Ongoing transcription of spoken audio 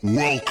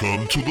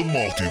Welcome to the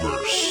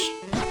multiverse.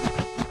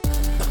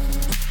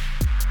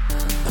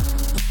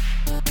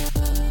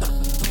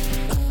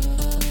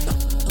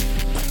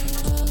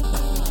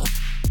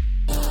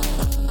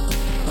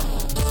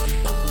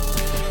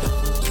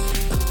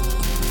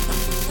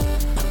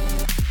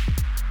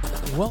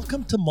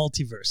 Welcome to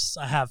Multiverse.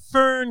 I have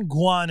Fern,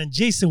 Guan, and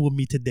Jason with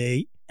me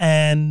today.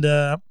 And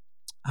how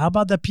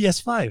about the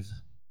PS5?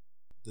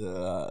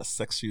 The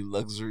sexy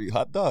luxury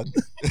hot dog.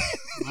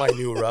 My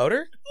new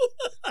router?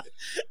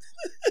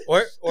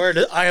 or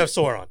the Eye of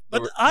Sauron?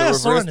 But The the Eye of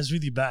reverse- Sauron is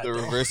really bad. The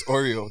though. reverse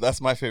Oreo. That's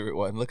my favorite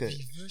one. Look at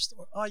it.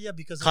 Oh, yeah,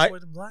 because it's Kai-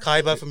 white and black.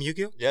 Kaiba from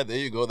Yu-Gi-Oh? Yeah, there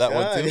you go. That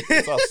one Yeah. too.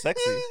 It's all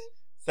sexy.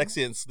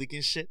 Sexy and sleek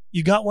and shit.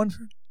 You got one,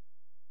 Fern?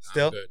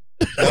 Still? Good.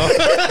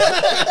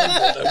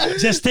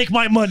 Just take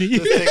my money.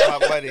 Just take my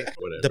money.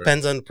 Whatever.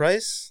 Depends on the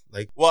price.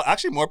 Like, Well,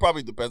 actually, more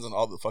probably depends on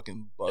all the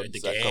fucking bugs The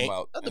that come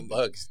out. Not the And-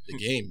 bugs, the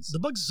games. The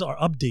bugs are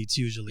updates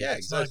usually. Yeah,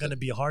 It's not exactly. going to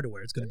be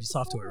hardware. It's going to be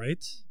software,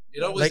 right?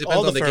 It always like depends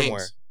all the on the firmware.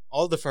 games.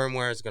 All the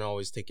firmware is going to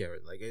always take care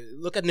of it. Like,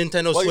 look at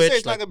Nintendo Well, you say Switch.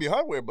 it's not Like, gonna be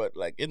hardware, but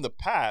like in the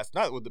past,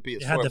 not with the PS4,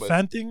 You had the but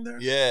fan thing there?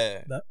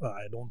 yeah,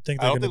 I don't think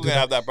I they're don't going to think do we're gonna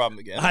have that. that problem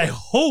again. I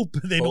hope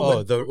they don't.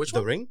 oh, the Which the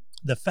one? ring?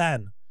 The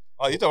fan.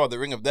 Oh, you're talking about the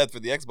Ring of Death for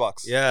the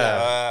Xbox?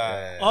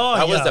 Yeah. Oh,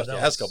 that was yeah, the that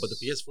fiasco, was- but the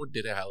PS4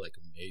 didn't have like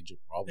a major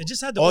problem. It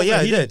just had the Oh, yeah, it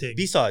overheating did. thing.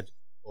 B-Sod.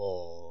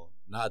 Oh.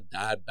 Not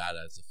that bad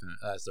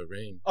as the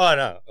ring. Oh,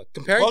 no.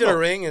 Comparing Well, to the no.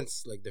 ring,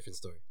 it's like different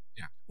story.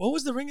 What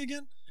was the ring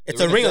again? It's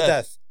The a Ring ring of of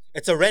Death. death.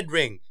 It's a red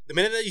ring. The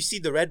minute that you see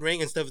the red ring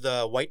instead of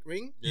the white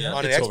ring Yeah.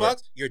 on an It's Xbox,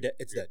 over. you're dead.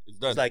 It's dead. It's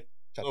done. It's like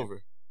It's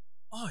over.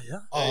 Oh, yeah.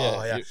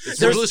 Oh, yeah. It's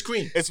There's- blue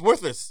screen. It's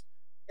worthless.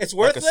 It's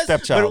Like a worthless.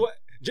 stepchild.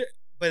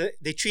 But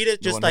they treat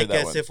it No just one heard like that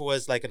as one. if it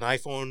was like an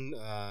iPhone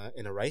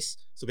in a rice.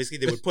 So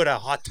basically, they would put a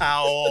hot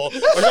towel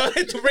or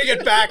something to bring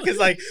it back. It's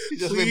like, You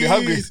just made me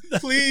hungry.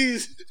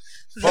 please.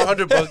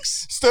 $400.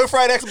 Stir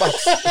fried Xbox.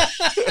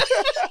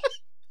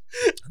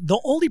 The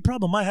only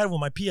problem I had with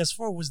my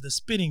PS4 was the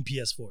spinning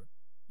PS4.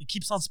 It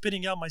keeps on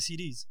spitting out my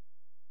CDs.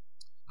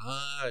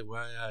 Yeah.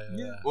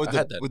 With I the,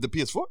 had that. with the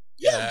PS4?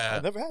 Yeah. I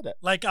never had that.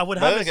 Like I would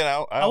But have then it, again,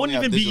 I wouldn't only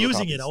have even be digital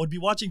using copies. it. I would be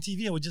watching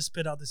TV and would just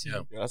spit out the CD.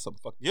 Yeah. Yeah, that's some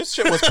fuck. Your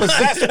shit was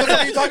possessed. What the fuck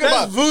are you talking That's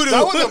about? voodoo.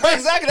 That wasn't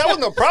exactly. That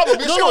wasn't a problem.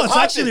 Your No, shit no, was it's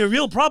haunted. actually a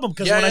real problem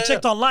because Yeah, when I yeah,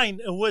 checked online,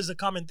 it was a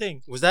common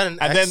thing. Was that an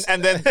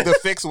And then the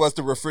fix was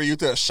to refer you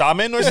to a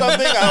shaman or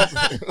something. I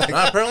don't, like,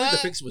 Apparently the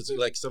fix was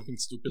like something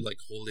stupid, like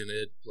holding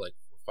it like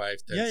for 5-10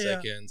 Yeah, yeah.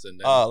 seconds, and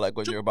then like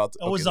when you're about to.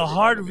 It was okay, a never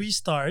hard mind.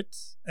 restart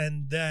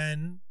and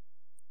then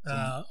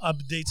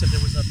updates if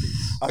there was updates.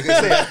 I was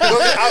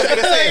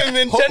gonna say,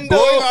 Nintendo.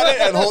 blowing on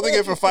it and holding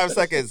it for 5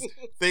 seconds.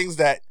 Things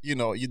that you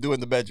do in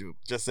the bedroom.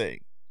 Just saying.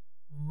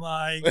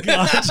 My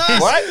God. Jason.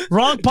 What?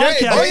 Wrong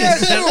podcast. Oh yeah,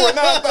 Jason. true. We're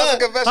not on Thoughts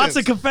and Confessions. Thoughts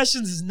and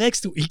Confessions is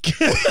next week.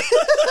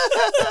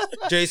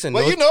 Jason?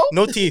 Well, no,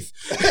 no teeth.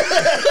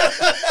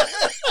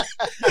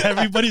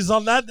 Everybody's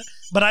on that.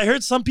 But I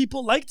heard some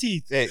people like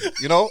teeth. Hey, it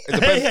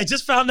depends. Hey, I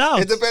just found out.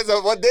 It depends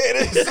on what day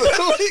it is.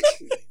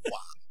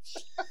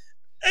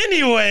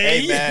 Anyway.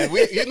 Hey man,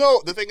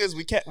 the thing is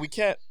we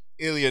can't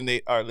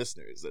alienate our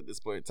listeners at this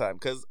point in time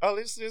because our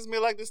listeners may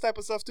like this type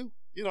of stuff too.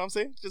 You know what I'm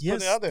saying? Just Yes,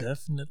 putting it out there.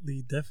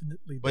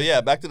 definitely. But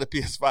yeah, back to the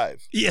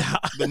PS5, Yeah.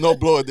 the no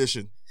blow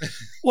edition.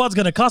 Well, it's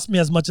going to cost me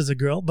as much as a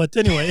girl, but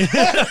anyway.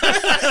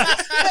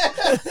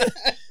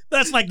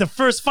 That's like the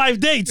first 5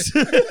 dates.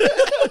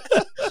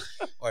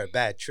 Or a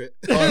bad trip.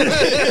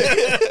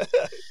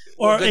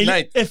 Or Good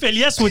night. if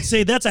Elias would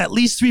say, that's at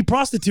least 3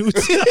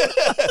 prostitutes.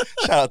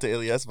 Shout out to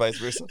Elias, vice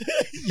versa.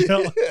 You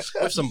know?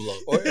 with some blow.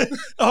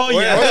 Oh,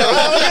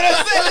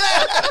 yeah.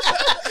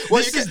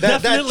 Well, This you is can-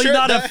 definitely trip-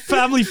 not a that-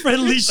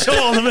 family-friendly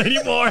show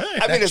anymore.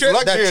 I mean, it's that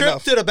luxury trip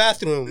enough. to the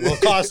bathroom will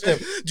cost him.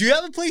 Do you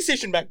have a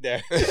PlayStation back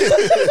there?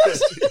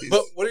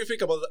 But what do you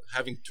think about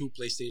having 2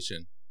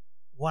 PlayStation?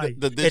 Why?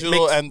 the digital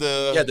makes- and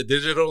the Yeah, the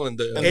digital and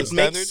the. And it the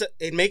makes standard?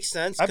 it makes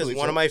sense I because believe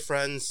one so. of my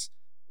friends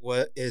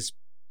is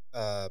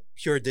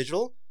pure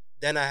digital.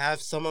 Then I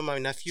have some of my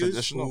nephews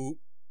Traditional. who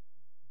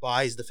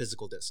buys the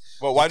physical disc.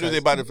 Well, why do Because- they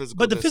buy the physical?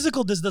 But the disc?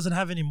 physical disc doesn't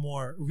have any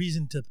more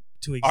reason to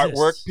exist.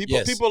 artwork.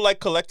 Yes. People like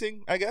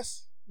collecting, I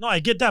guess. No, I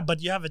get that,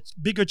 but you have a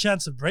bigger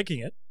chance of breaking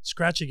it,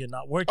 scratching it,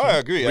 not working. Oh, I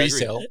agree.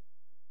 resale.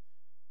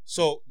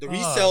 So the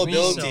resale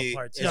resellability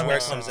parts. is Yeah, where it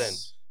makes comes in.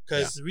 sense.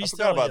 Because The I resale,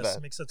 forgot about yes,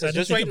 that. makes sense. I didn't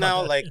just think right about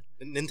now, that. like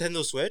the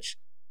Nintendo Switch,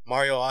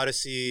 Mario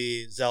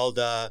Odyssey,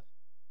 Zelda,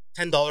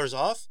 $10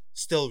 off,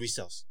 still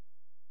resells.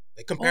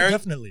 Like Oh,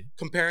 definitely.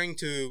 comparing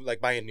to like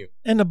buying new.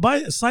 And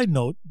a side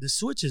note, the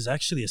Switch is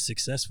actually a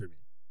success for me.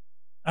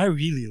 I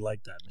really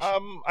like that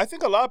machine. I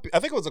think I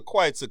think it was a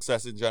quiet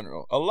success in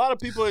general. A lot of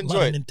people But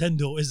enjoy it.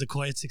 Nintendo is a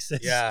quiet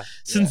success. Yeah.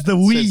 Since the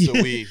Wii. Since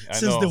the Wii, I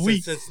Since know. the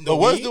Wii. Since the But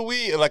was Wii, the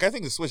Wii like? I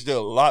think the Switch did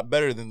a lot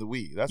better than the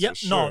Wii. That's Yeah, for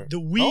sure. no,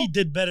 the Wii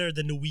did better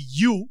than the Wii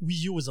U.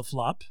 Wii U was a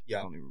flop. I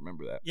yeah. don't even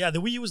remember that. Yeah,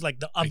 the Wii U was like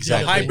the update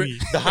Exactly. of hybrid,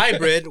 the Wii. the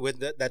hybrid with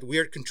that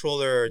weird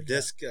controller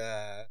disc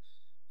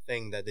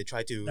thing that they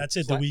try to. That's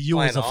it. The pla- Wii U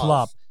plan was a off.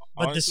 flop.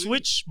 But the Honestly,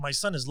 Switch, my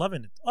son is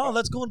loving it. Oh,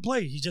 let's go and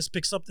play. He just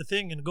picks up the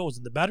thing and goes.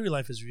 And the battery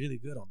life is really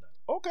good on that.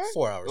 Okay.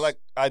 4 hours. Like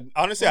I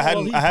honestly, I Well,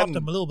 hadn't, he I popped hadn't,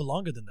 them a little bit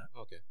longer than that.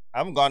 okay. I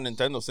haven't gone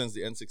Nintendo since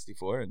the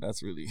N64, and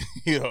that's really,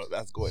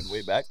 that's going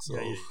way back. So,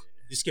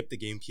 You skipped the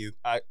GameCube.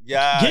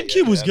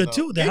 GameCube was good no.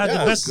 too. They had GameCube the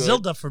was best good.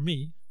 Zelda for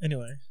me.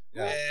 Anyway.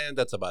 Yeah. And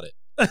that's about it.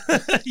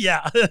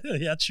 yeah.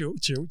 yeah, true.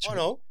 Oh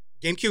no,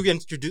 GameCube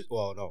introduced.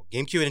 Well, no,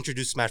 GameCube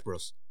introduced Smash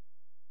Bros.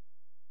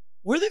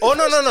 Were they? Oh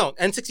no.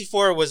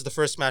 N64 was the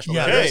first Smash Bros.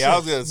 Yeah, Okay, I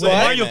was gonna With say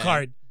Mario man.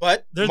 Kart.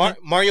 But They're the-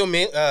 Mario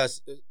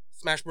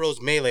Smash Bros.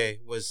 Melee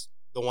was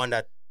the one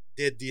that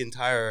did the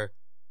entire.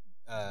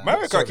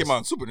 Mario Kart service. came out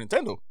on Super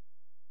Nintendo.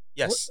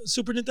 Yes. What,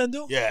 Super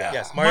Nintendo? Yeah.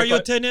 Yes. Mario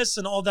Kart- Tennis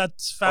and all that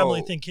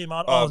family Oh, thing came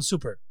out all uh, on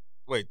Super.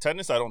 Wait,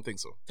 tennis? I don't think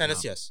so.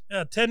 Tennis. No. Yes.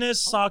 Yeah,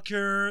 tennis,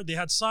 soccer. They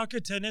had soccer,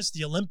 tennis,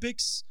 the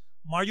Olympics.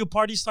 Mario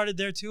Party started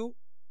there too.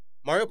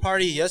 Mario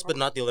Party. Yes, but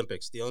not the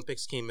Olympics. The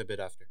Olympics came a bit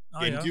after.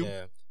 Oh, yeah.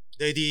 GameCube?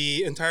 Yeah.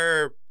 The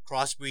entire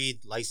crossbreed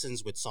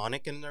license with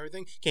Sonic and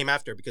everything came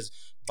after because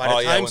by the Oh,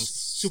 yeah, time when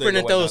Super Sega went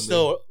Nintendo was down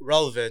still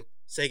relevant,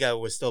 Sega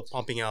was still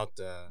pumping out.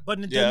 But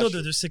Nintendo, Yeah,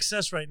 sure. their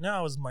success right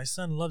now is my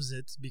son loves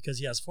it because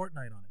he has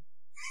Fortnite on it.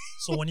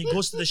 So when he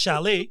goes to the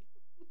chalet,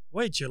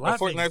 wait, you're But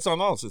laughing. Fortnite's on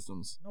all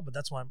systems. No, but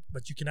that's why.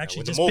 But you can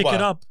actually with the just pick it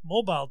mobile. up,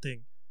 mobile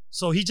thing.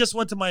 So he just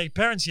went to my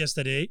parents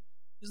yesterday.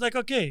 He's like,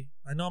 okay,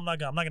 I know I'm not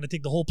gonna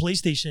take the whole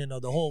PlayStation or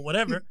the whole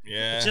whatever.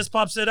 Yeah. It just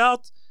pops it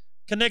out,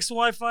 connects to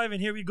Wi-Fi,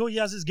 and here we go. He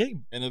has his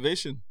game.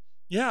 Innovation.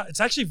 Yeah, it's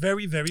actually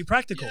very, very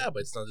practical. Yeah,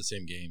 but it's not the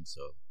same game.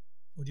 So,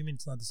 What do you mean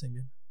it's not the same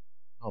game?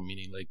 no,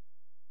 meaning like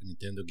a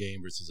Nintendo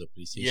game versus a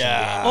PlayStation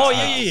Yeah. game. Oh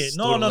Ah, yeah. It's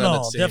No, totally no, not no,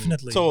 the same.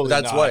 definitely. Totally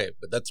But that's not. why.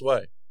 But that's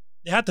why.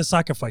 They had to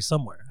sacrifice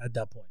somewhere at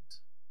that point.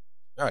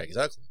 All right,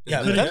 exactly. Yeah,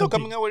 Couldn't Nintendo compete.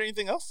 coming out with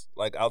anything else?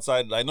 Like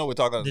outside, I know we're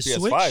talking on The PS5,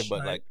 Switch,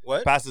 but I- like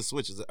what? past the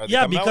Switch, are they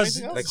Yeah, coming out with because-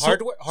 anything else? Like So-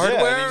 hardware, Yeah,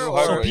 hardware, any new or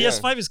hardware, So yeah.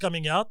 PS5 is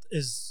coming out.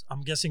 Is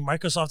I'm guessing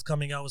Microsoft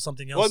coming out with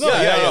something else. Well,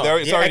 no, yeah, no.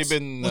 it's The already X-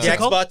 been What's the it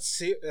called?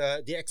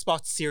 the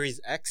Xbox Series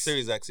X,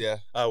 Series X, yeah.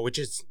 which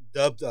is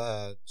dubbed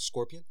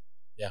Scorpion.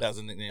 Yeah. That's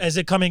the nickname. Is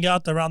it coming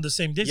out around the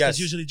same days? Because Yes.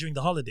 usually during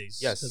the holidays.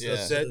 Yes, 'Cause Yeah.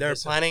 that's- they're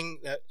that's-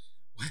 planning.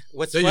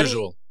 What's The funny?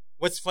 usual.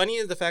 What's funny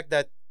is the fact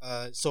that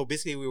so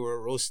basically we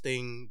were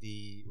roasting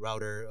the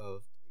router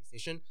of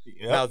PlayStation.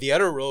 Yeah. Now the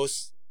other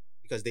roast,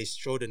 because they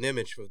showed an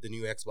image of the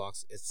new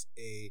Xbox. It's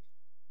a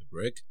The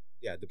brick.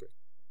 the brick.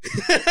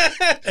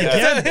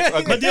 Again,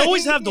 Yeah. but they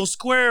always have those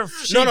square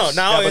shapes. No,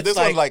 now yeah, but it's this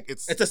like, one's like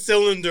it's it's a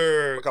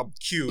cylinder like a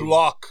cube.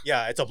 block.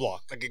 Yeah, it's a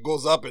block. Like it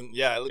goes up and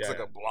yeah, it looks Yeah. like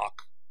a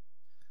block.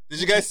 Did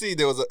you guys see?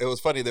 It was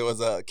funny. There was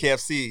a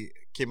KFC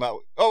came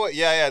out. Oh wait,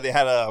 yeah, they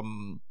had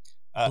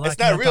Black it's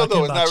not man real though.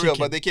 talking It's about not real.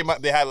 chicken. But they came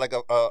out. They had like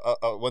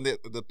a when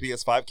the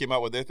PS5 came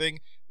out with their thing.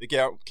 They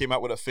came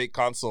out with a fake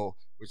console,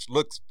 which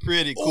looks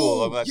pretty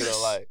cool. Oh, I'm not yes.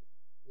 gonna lie.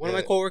 One of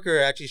my Yeah. coworker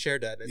actually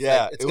shared that. It's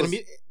Yeah, like, it's it gonna was-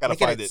 be gotta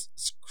making find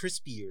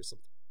crispy or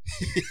something.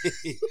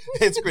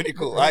 It's pretty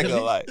cool. I ain't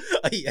gonna lie.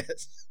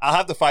 Yes. I'll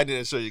have to find it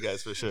and show you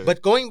guys for sure.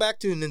 But going back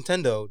to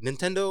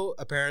Nintendo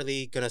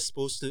apparently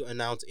supposed to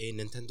announce a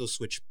Nintendo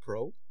Switch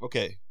Pro,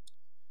 okay,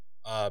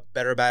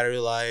 better battery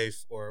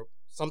life or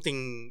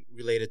something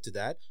related to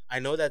that. I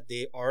know that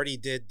they already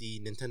did the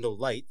Nintendo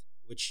Lite,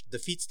 which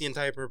defeats the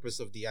entire purpose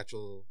of the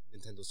actual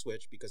Nintendo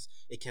Switch because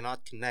it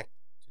cannot connect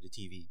to the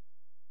TV.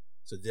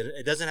 So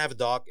it doesn't have a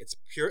dock. It's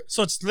pure.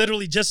 So it's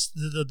literally just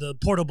the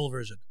portable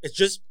version. It's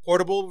just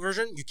portable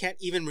version. You can't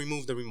even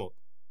remove the remote.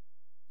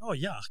 Oh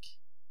yuck!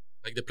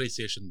 Like the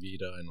PlayStation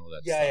Vita and all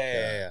that Yeah, stuff.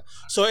 yeah.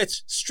 So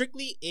it's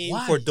strictly aimed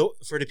Why?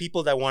 for the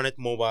people that want it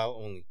mobile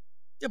only.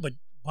 Yeah, but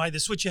by the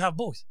Switch you have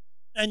both,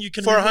 and you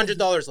can For remove-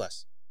 $100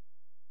 less.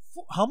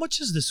 How much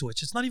is the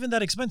Switch? It's not even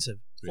that expensive.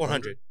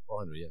 400.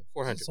 400, yeah.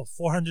 400. So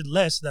 400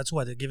 less. That's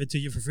what they give it to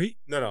you for free.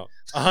 No.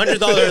 $100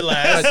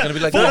 less. Yeah, it's gonna be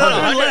like No, no,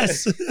 400 no,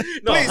 less.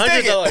 No, please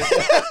take $100.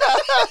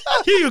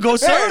 it. Here you go, Hey,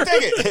 sir.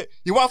 take it.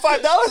 You want $5?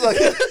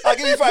 I'll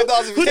give you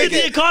 $5 if Who you did take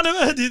the it.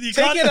 economy? Did the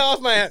Take it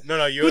off my hand.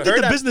 No, you Who did heard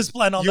the that. business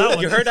plan on that one?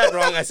 You heard that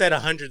wrong. I said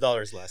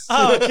 $100 less.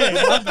 Oh, okay,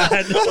 my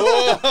bad.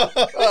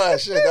 Oh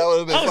shit, that would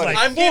have been I was funny. like,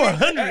 I'm kidding.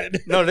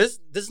 400. No, this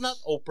is not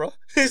Oprah.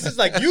 This is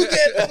like you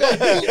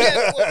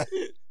get.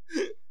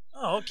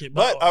 Oh, okay.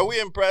 But are we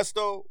impressed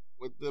though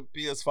with the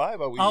PS5?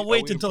 Are we? I'll are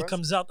wait we until it impressed?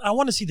 comes out. I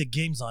want to see the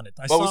games on it.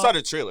 Well, we saw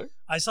the trailer.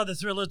 I saw the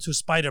thriller to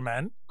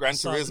Spider-Man. Gran I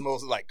saw-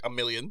 Turismo's like $1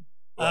 million.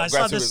 I Gran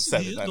saw Turismo this,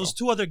 7, I know. those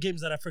two other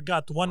games that I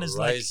forgot. One is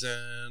like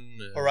Horizon.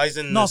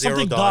 Horizon No, Zero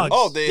something Dawn. dogs.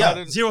 Oh, they yeah, had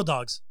it- Zero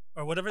Dogs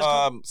or whatever it's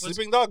called. What's-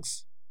 Sleeping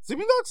Dogs.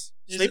 Sleeping Dogs.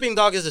 is it- Sleeping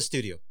Dog is a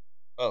studio.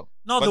 Oh,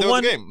 No, but the there was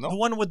one, a game, no? the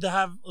one with the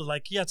have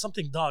like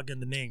something dog in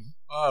the name.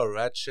 Oh,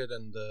 Ratchet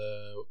and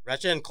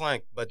Ratchet and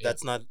Clank, but Yeah.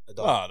 that's not a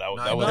dog. Oh, that was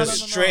No, that no, was There's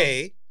no, no.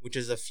 Stray, which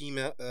is a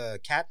female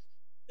cat.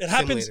 It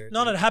happens. Simulator.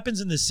 No, it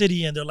happens in the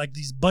city, and they're like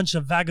these bunch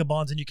of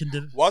vagabonds, and you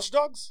can Watch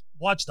Dogs.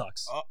 Watch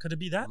Dogs. Oh. Could it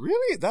be that?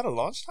 Really? Is that a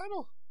launch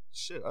title?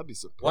 Shit, I'd be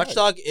surprised.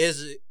 Watchdog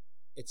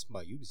it's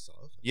by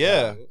Ubisoft.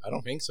 Yeah. I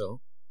don't think so.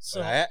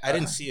 So I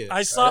didn't see it.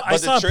 I saw. I But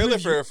saw the trailer a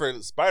preview, for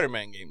the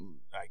Spider-Man game,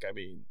 like I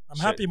mean, I'm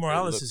shit, happy it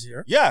Morales looks- is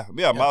here. Yeah,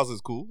 Miles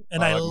is cool.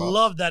 and I like Miles.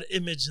 love that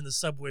image in the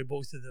subway.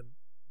 Both of them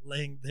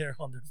laying there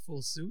on their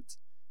full suit.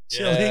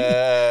 chilling.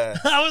 Yeah.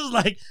 I was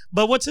like,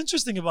 but what's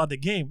interesting about the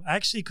game, I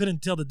actually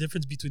couldn't tell the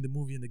difference between the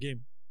movie and the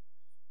game.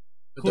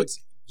 But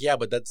Cool.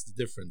 but that's the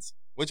difference.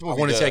 Which movie?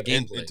 wanna see a In-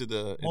 gameplay. into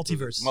the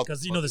Multiverse, into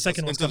 'cause, you know, the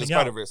second one's into the coming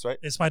out. Spider-Verse, right?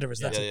 It's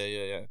Spider-Verse, Yeah, that's yeah,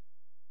 it. yeah.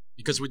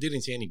 Because we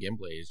didn't see any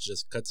gameplay. It's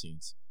just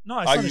cutscenes. No,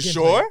 I saw Are the you gameplay.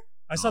 sure?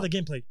 I saw the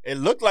gameplay. It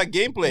looked like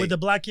gameplay. With the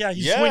black, he's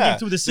Yeah. swinging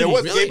through the city. There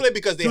was Really? gameplay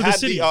because they Through the had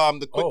city.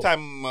 the quick Oh.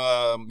 time,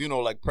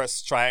 like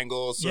press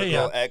triangle, circle,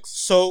 Yeah. X.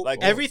 So Like,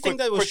 everything quick-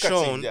 that was quick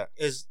cutscenes, shown yeah.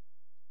 is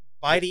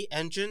by the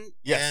engine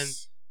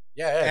Yes.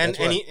 and that's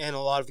right. and a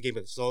lot of the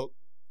gameplay. So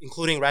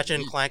including Ratchet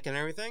and Clank and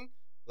everything,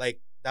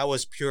 like that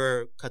was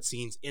pure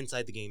cutscenes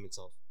inside the game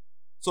itself.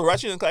 So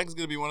Ratchet and Clank is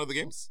going to be one of the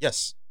games.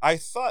 Yes, I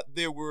thought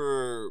that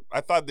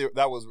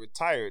was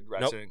retired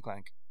Ratchet and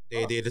Clank.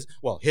 they did.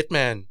 Well,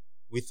 Hitman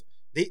with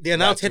they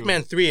announced That too.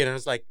 Hitman 3, and it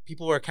was like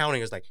people were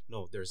counting. It was like,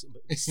 no, there's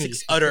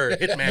 6 other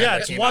Hitman. Yeah, that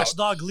it's came Watch out.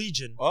 Dog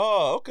Legion.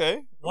 Oh,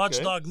 okay. Watch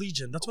okay. Dog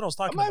Legion. That's what I was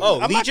talking I'm about. not-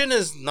 Oh, I'm not- Legion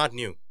is not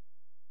new.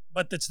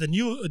 But it's the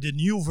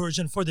new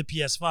version for the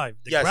PS5.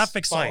 The Yes,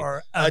 graphics fine.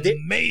 are They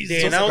amazing. So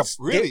it's like a- announced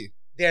really?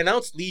 They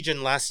announced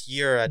Legion last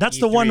year at That's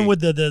the E3. one with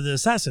the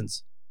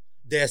assassins.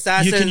 the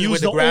assassin. You can use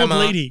with the grandma.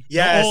 old lady.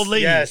 Yes, The old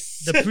lady.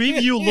 Yes. The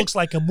preview looks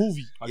like a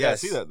movie. I gotta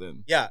Yes. see that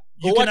then. Yeah,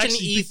 You go can watch an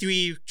actually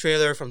E3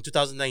 trailer from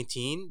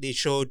 2019. They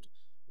showed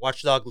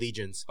Watchdog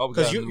Legions. Oh,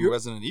 because you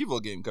Resident Evil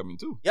game coming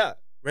too. yeah,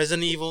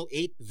 Resident Evil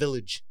 8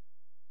 Village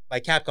by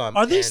Capcom.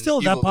 Are they and-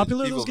 still that Evil-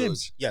 popular, Evil those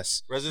games? Village.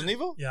 Yes, Resident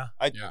Evil? Yeah.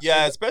 Yeah.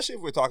 Yeah, especially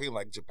if we're talking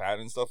like Japan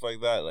and stuff like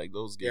that. Like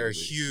those games they're are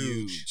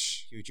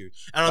huge.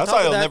 And on That's top why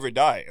of they'll that, never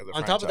die. As a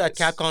on top of that,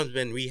 franchise. Capcom's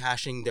been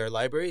rehashing their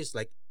libraries,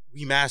 like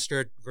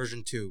remastered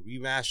version 2,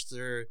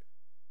 remastered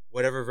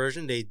whatever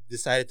version. They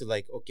decided to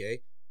like,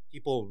 okay,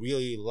 people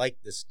really like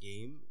this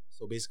game,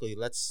 so basically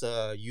let's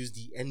use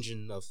the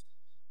engine of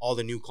all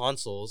the new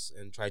consoles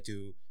and try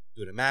to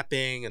do the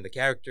mapping and the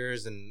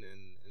characters and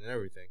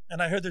everything.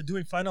 And I heard they're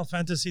doing Final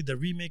Fantasy, the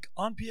remake,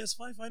 on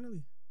PS5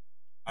 finally.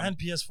 And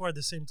PS4 at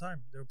the same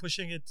time. They're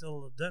pushing it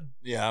till then.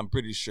 Yeah, I'm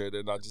pretty sure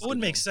they're not just. It would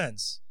gonna- make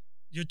sense.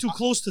 You're too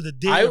close to the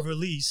date I- of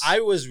release. I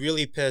was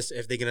really pissed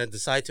if they're gonna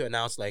decide to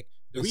announce like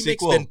The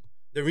sequel.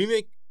 the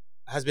remake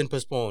has been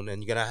postponed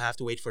and you're gonna have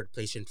to wait for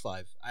the PlayStation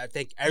 5. I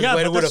think Yeah,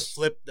 everybody but would have that's-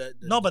 flipped the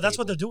no, but that's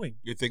what table. they're doing.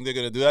 You think they're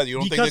gonna do that? You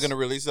don't think Because- they're gonna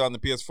release it on the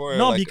PS4?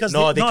 No, Like- because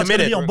No, they it's going to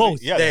committed. be on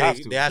both. Yeah, they have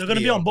to. They're going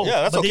to be on both.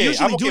 Yeah, that's but They okay.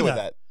 usually I'm okay do with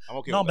that. that. I'm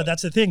okay. No, with but that.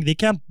 that's the thing. They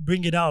can't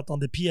bring it out on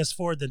the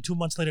PS4, then 2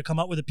 months later come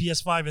out with a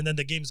PS5, and then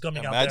the game's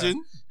coming out there.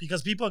 Imagine.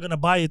 Because people are going to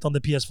buy it on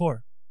the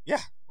PS4. Yeah,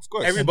 of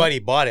course. Everybody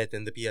bought it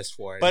in the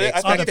PS4. But They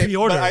I on the think,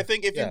 pre-order. but I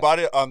think if Yeah. you bought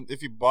it on,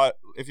 if you buy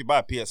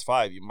a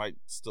PS5, you might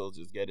still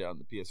just get it on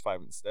the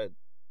PS5 instead.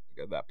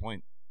 Like at that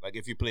point, like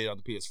if you play it on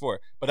the PS4,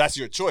 but that's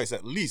your choice.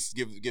 At least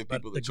give But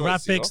people the the choice.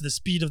 graphics, you know? the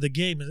speed of the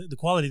game, the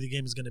quality of the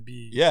game is going to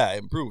be. Yeah,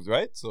 improved,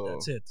 right? So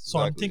That's it. So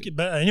I'm exactly. thinking,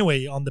 but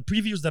anyway, on the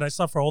previews that I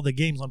saw for all the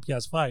games on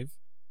PS5,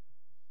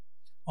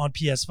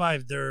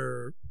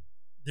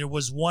 there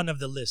was one of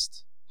the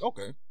list.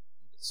 Okay.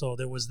 So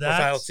there was for that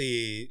Final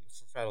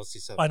Fantasy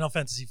 7. Final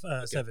Fantasy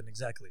 7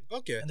 exactly.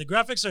 Okay. And the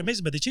graphics are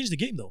amazing, but they changed the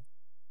game though.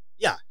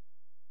 Yeah.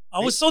 I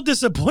was so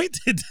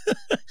disappointed.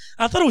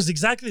 I thought it was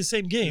exactly the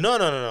same game. No.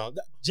 Why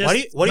Just do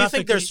you think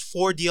graphically- there's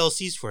 4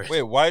 DLCs for it?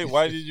 Wait,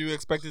 why did you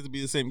expect it to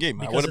be the same game?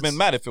 I Because would have been it's-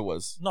 mad if it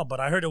was. No, but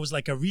I heard it was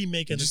like a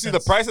remake. Did in you the see the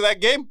sense- price of that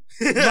game?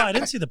 No, I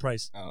didn't see the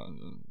price. I don't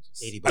know.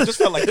 $80 I just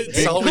felt like It's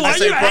being, always Why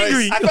the are you same price.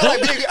 angry?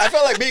 I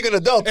felt like being an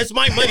adult. It's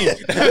my money. I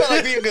felt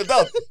like being an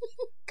adult.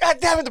 God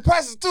damn it, the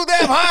price is too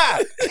damn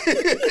high.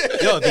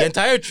 Yo, the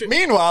entire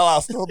Meanwhile,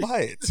 I'll still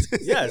buy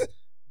it. yes,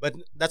 but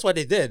that's what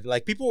they did.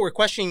 Like people were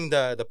questioning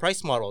the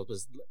price model,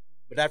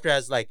 but after I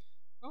was like,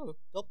 oh,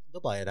 they'll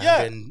buy it.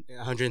 Yeah.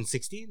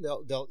 160.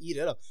 They'll eat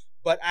it up.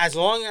 But as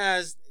long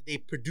as they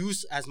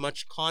produce as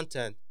much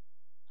content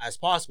as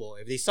possible,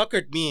 if they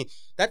suckered me,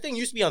 that thing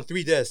used to be on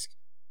 3 discs.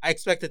 I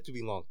expect it to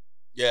be long,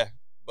 Yeah,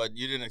 but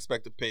you didn't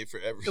expect to pay for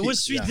every. It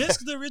was 3 Yeah.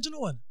 discs, the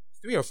original one.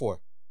 3 or 4.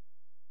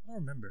 I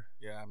don't remember.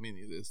 Yeah, I mean,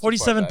 it's too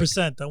far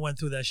 47%. I went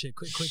through that shit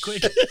quick.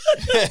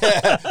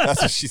 back.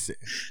 That's what she said.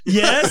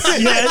 yes.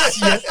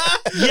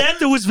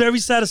 Yet it was very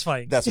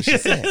satisfying. That's what she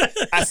said.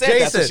 I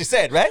said that's what Jason. she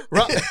said, right?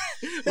 Wrong,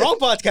 wrong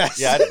podcast.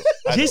 Yeah, I know.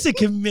 I know. Jason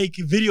can make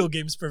video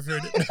games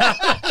perverted.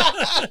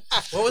 What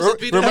was it?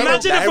 Peter? Remember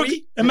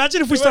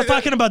imagine if we start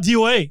talking about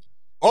DOA.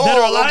 Oh, Dead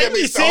or look Alive, at me.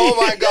 you So, see? oh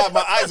my God,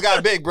 my eyes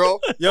got big, bro.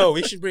 Yo,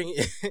 we should bring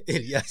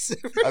Ilyas.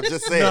 I'm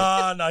just saying.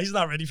 No, he's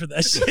not ready for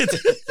that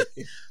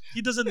shit.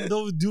 He doesn't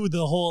do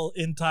the whole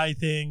hentai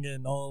thing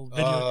and all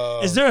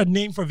video. Is there a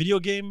name for video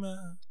game?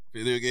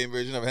 Video game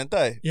version of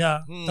hentai. Yeah,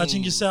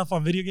 touching Hmm. yourself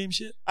on video game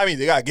shit. I mean,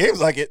 they got games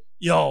like it.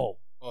 Yo,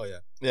 Oh yeah.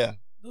 Yeah.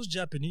 those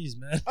Japanese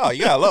man, Oh,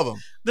 you gotta love them.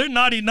 they're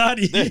naughty. Yo,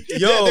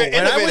 they're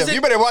when I was innovative. in-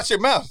 You better watch your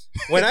mouth.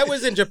 When I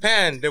was in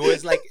Japan, there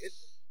was like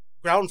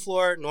ground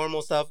floor,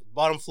 normal stuff,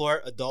 bottom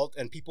floor, adult,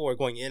 and people were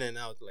going in and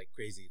out like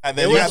crazy. And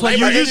There then was That's what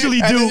you and then usually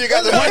and do then you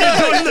got the- when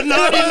you're doing the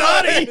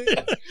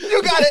naughty.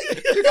 You got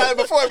it. You got it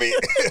before me.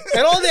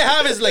 and all they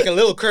have is like a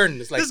little curtain.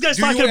 It's like This guy's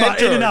do you talking about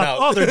enter in and or out.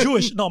 not? Oh, they're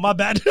Jewish. No, my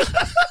bad.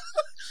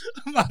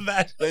 My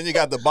bad. Then you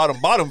got the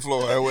bottom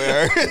floor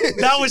where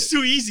That was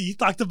too easy. He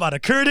talked about a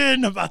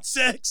curtain, about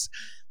sex.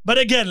 But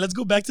again, let's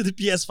go back to the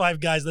PS5,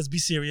 guys. Let's be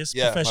serious.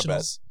 Yeah, my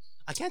Professionals.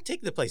 I can't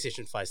take the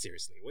PlayStation 5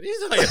 seriously. What are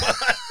you talking about?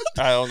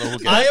 I don't know who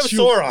can. I am True.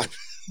 Sauron.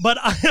 But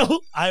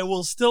I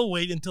will still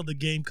wait until the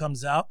game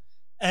comes out.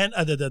 And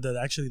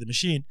actually the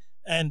machine.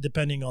 And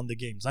depending on the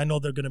games. I know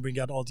they're going to bring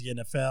out all the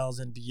NFLs,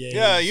 NBA.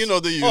 Yeah, you know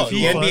the usual. Oh, the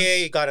FIFA.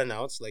 NBA got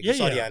announced. Like, you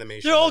saw the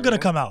animation. They're all and going to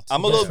everything. come out.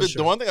 I'm a That's little for bit. sure.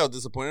 The one thing I was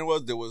disappointed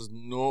was there was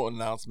no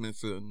announcement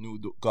for the new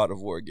God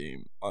of War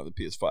game on the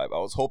PS5. I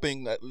was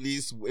hoping at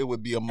least it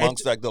would be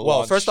amongst like the Well,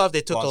 launch. first off,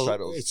 they took launch a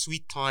titles.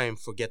 sweet time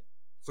for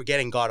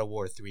getting God of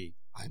War 3.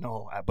 I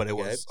know, but it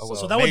was. Okay, it was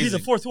So that would be the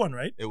amazing. fourth one,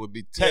 right? It would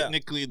be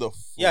technically the.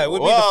 Yeah, it would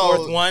be the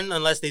fourth one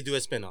unless they do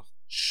a spin-off.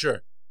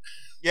 Sure.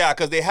 Yeah,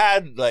 because they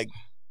had like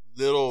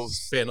little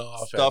Spin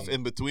off stuff and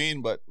in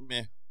between, but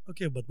meh.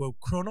 Okay, but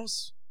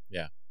Kronos?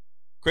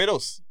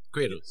 Kratos.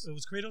 Kratos. It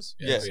was Kratos?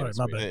 Yeah, Sorry, Kratos,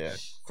 my Kratos. bad. Yeah.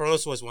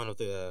 Kronos was one of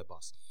the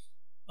boss.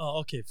 Oh,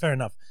 okay, fair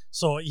enough.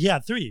 So he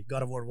had 3.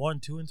 God of War 1,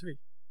 2, and 3.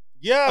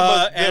 Yeah,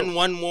 but And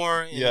one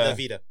more in Yeah. the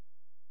Vita.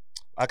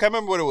 I can't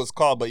remember what it was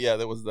called, but yeah,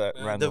 there was that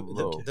random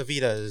little. The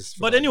Vita is.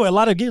 But anyway, a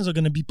lot of games are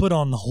going to be put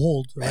on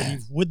hold already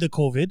Man. with the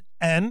COVID.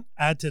 And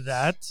add to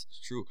that, It's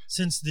true.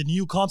 since the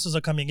new consoles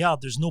are coming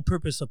out, there's no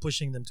purpose of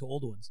pushing them to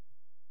old ones.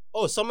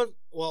 Oh,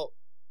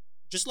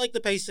 just like the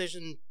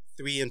PlayStation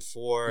 3 and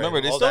 4. Remember,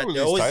 and they all still that,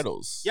 release always,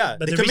 titles. Yeah, But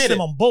they they release committed.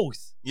 them on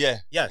both. Yeah.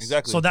 Yes.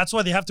 Exactly. So that's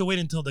why they have to wait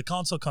until the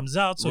console comes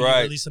out. So Right.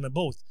 you release them in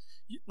both.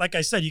 Like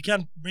I said, you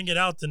can't bring it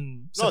out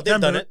in No,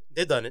 September.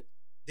 they've done it.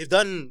 They've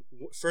done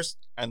first,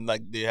 and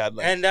like they had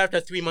like and after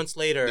 3 months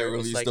later, they it was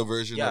released like, the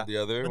version yeah. of the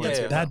other. But when that's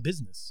it Yeah, came bad out.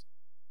 business.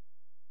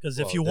 Because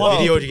if Well, you the want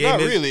video Well, game,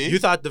 not is- really. you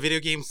thought the video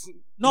games.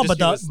 no, but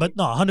industry was-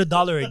 no,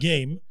 $100 a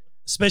game,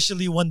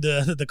 especially when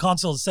the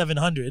console is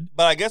 $700.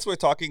 But I guess we're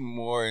talking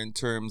more in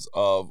terms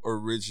of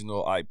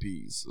original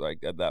IPs, like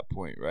at that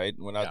point, right?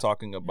 We're not Yeah.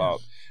 talking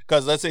about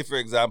because let's say, for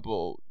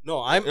example,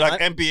 No, I'm like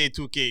I'm- NBA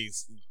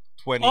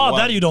 2K21 Oh,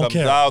 that you don't comes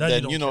care. out, That you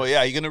then don't you know, care.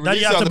 yeah, you're gonna That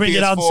release you it have on to the bring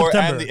it out in PS4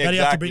 September. and That you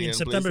have to bring it in and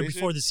September PlayStation.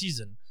 before the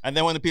season. And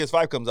then when the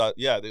PS5 comes out,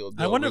 yeah, they'll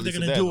I wonder if they're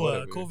release going it to then, do a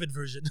whatever. COVID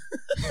version.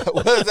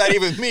 What does that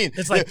even mean?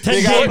 It's like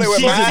They 10 gotta games play with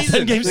season, masks.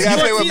 10 games They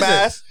gotta play season. with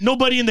masks.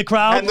 Nobody in the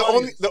crowd. And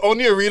the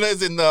only arena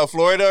is in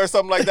Florida or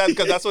something like that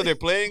because that's where they're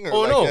playing. Or Oh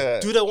like, no!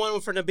 Do the one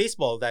from the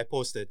baseball that I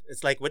posted.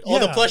 It's like with all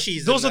the Yeah,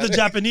 plushies. Those are and the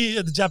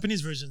that.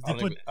 Japanese versions. They I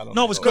don't put even- I don't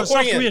no, it even was know.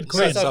 South Korean.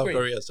 Korean. South South Korea.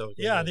 Korea. South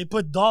Korea. Yeah, they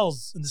put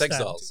dolls in the Sex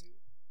stand. dolls.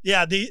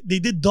 Yeah, they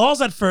did dolls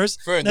at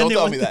first. Fern, then don't they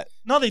tell went me to- that.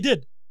 No, they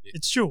did.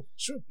 It's true.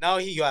 Now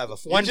you have You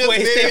one just made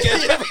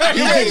PlayStation.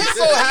 you made me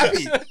so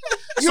happy.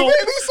 You So-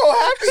 made me so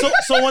happy.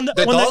 So when the,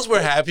 The when dolls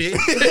were happy. Does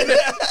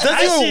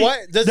I your see. wife?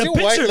 Does The your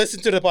wife picture- listen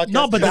to the podcast?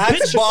 No, but the Bats,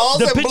 picture- balls,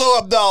 the and picture- blow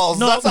up dolls.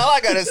 No. That's all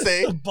I gotta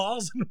say.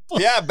 balls and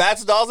Yeah,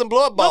 bats, dolls, and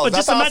blow up balls. No, but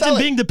That's just how I imagine sell it.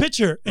 being the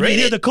pitcher and you Rated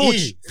hear the coach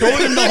E. throw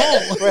it in the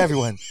hole. for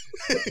everyone.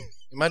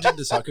 Imagine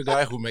the soccer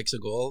guy who makes a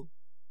goal.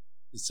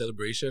 His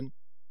celebration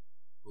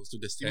goes to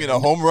the You stand. mean a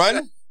home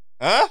run?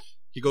 Huh?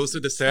 He goes to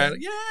the stand.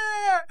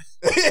 Yeah.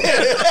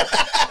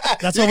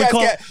 That's You what we guys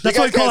call- can't- that's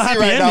you what we guys call can't see happy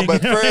right ending. now,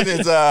 but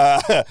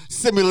Fern is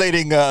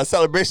simulating a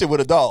celebration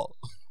with a doll.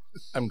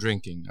 I'm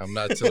drinking. I'm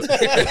not.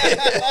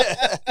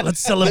 Let's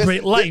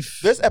celebrate life.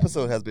 This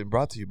episode has been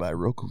brought to you by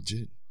Roku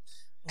Gin.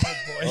 Oh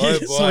boy. Oh,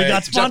 So we boy.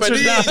 got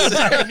sponsors now.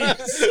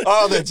 Japanese.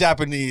 Oh, they're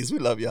Japanese. We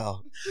love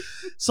y'all.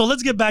 So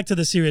let's get back to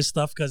the serious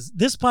stuff because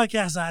this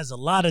podcast has a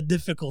lot of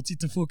difficulty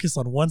to focus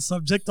on one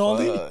subject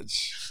only.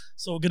 Fudge.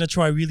 So we're gonna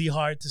try really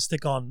hard to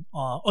stick on.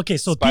 Okay,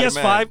 so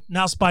Spider-Man. PS5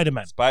 now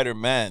Spider-Man.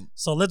 Spider-Man.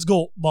 So let's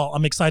go. Well,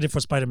 I'm excited for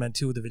Spider-Man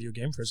 2, the video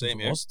game. First Same and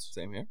here. foremost,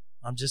 Same here.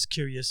 I'm just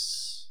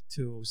curious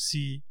to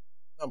see.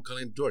 I'm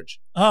calling George.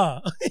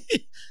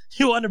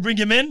 You want to bring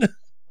him in?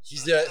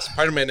 He's the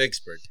Spider-Man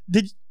expert.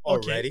 Did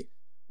okay. Already?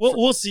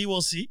 We'll see.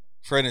 We'll see.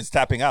 Fern is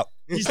tapping out.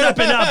 He's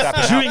tapping out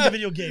Tapping during out. the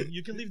video game.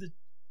 You can leave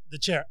the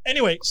chair.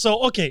 Anyway,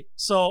 so okay.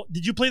 So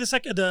did you play the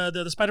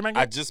Spider-Man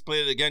game? I just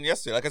played it again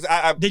yesterday. Like I said,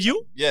 I Did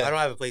you? yeah. I don't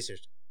have a PlayStation.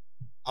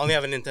 I only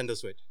have a Nintendo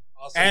Switch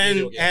Awesome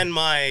video game. and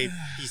my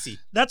PC.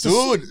 That's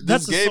Dude,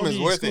 that's this game is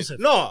Sony worth it. exclusive.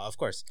 No, of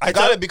course. I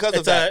got it because of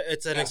it's that.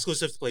 It's an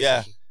exclusive to PlayStation.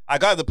 Yeah. I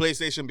got the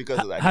PlayStation because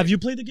of that. Have game. you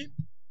played the game?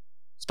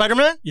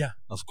 Spider-Man? Yeah.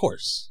 Of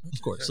course. Of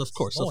course. Of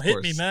course. Don't of hit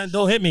course. me, man.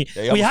 Don't hit me.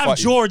 Yeah, you We have to have fight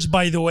you. George,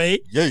 by the way.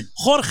 Yay.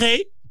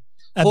 Jorge,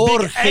 a big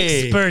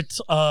Jorge. expert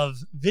of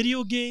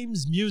video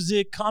games,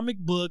 music, comic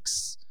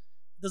books.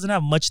 Doesn't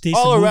have much taste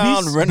All in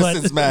around movies,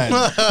 Renaissance but man.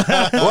 Well,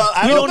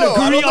 I We don't don't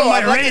know. I agree don't know. on my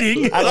I'd like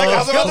rating. To, I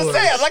was about to Of say,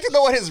 I'd like to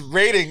know what his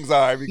ratings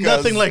are because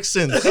Nothing like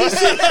sins.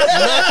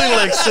 Nothing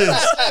like sins.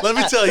 Let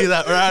me tell you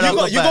that right off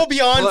the You go bat.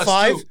 beyond Plus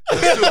 5. two.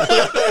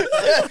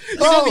 You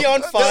go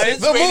beyond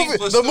 5. The rating movie,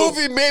 plus the two.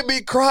 movie made me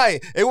cry.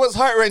 It was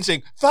heart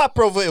wrenching, thought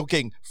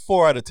provoking.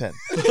 4 out of 10.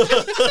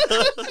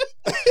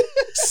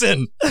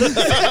 Sin.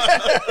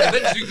 And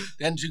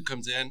then Jude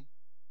comes in.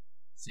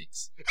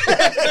 6.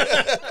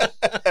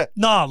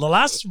 no, the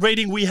last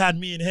rating we had,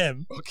 me and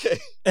him, Okay.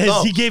 is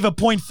No. he gave a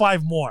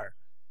 0.5 more.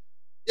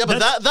 Yeah, but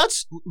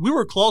that's we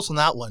were close on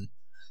that one.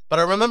 But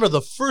I remember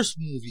the first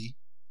movie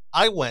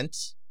I went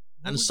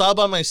and saw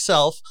by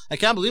myself. I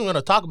can't believe I'm going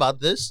to talk about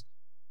this.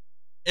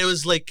 It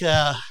was like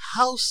a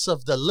House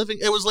of the Living.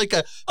 It was like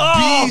a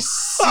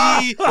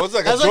BC. What was it,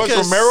 like a It was George like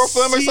a Romero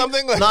film or C-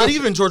 something? Like, Not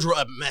even George.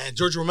 Man,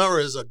 George Romero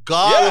is a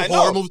god Yeah, I of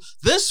horror know. movies.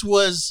 This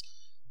was.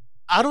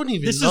 I don't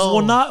even This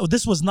know.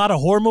 this was not a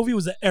horror movie. It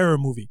was an error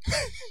movie.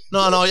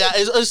 No, yeah,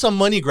 it's a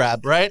money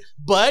grab, right?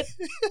 But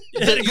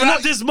You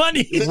grab this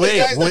money. Did Wait,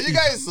 you guys, wait. Did you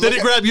guys did look it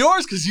at- grab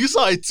yours? Because you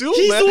saw it too,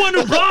 He's man. the one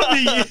who brought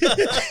me.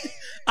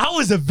 I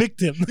was a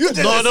victim. You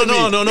did No, this no, to me.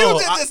 no, no, You no.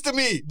 did this to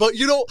me. But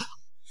you know,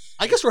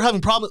 I guess we're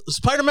having problems.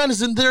 Spider-Man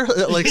is in there,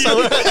 like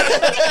something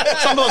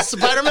about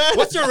Spider-Man.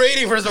 What's your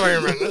rating for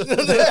Spider-Man?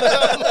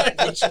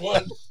 Which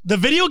one? The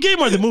video game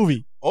or the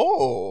movie?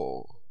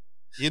 Oh.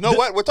 You know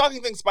what? We're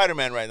talking things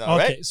Spider-Man right now,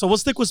 Okay, right? so we'll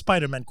stick with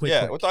Spider-Man quick.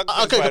 Yeah, quick. we're talking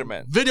things Okay,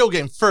 Spider-Man. video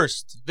game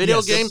first. Video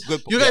Yes, game.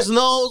 That's good. You guys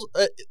know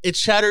it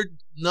shattered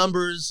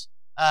numbers,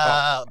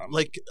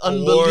 like Awards,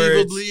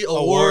 unbelievably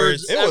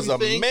awards. It was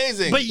everything.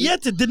 amazing. But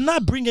yet it did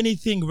not bring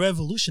anything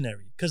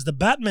revolutionary because the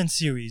Batman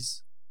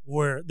series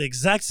were the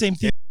exact same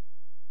thing.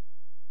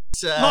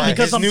 No,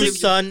 because his I'm new thinking-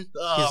 son,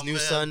 Oh, his new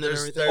man, son, and there's-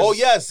 everything. Oh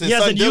yes, his He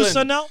has son a new Dylan.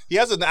 son now? He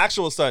has an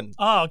actual son.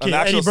 Oh, okay. An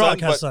actual Eddie Brock son,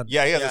 has but- son.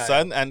 Yeah, he has Yeah, a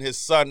son, and his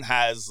son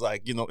has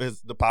like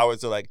the power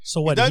to like. So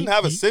He what? doesn't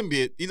have a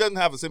symbiote. He doesn't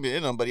have a symbiote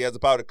in him, but he has the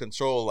power to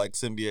control like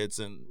symbiotes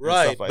and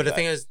right. stuff like But the that.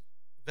 thing is,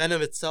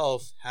 Venom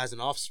itself has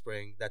an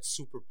offspring that's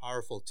super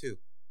powerful too.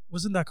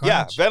 Wasn't that yeah,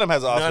 Carnage? Venom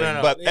has an offspring,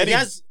 No. but He Eddie.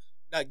 has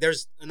like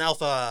there's an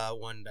alpha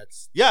one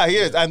that's Yeah, he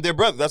is, Yeah. and they're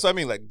brothers. That's what I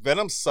mean. Like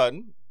Venom's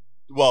son,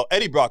 well,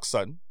 Eddie Brock's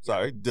son.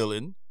 Sorry,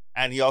 Dylan,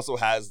 and he also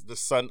has the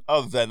son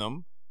of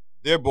Venom.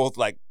 They're both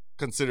like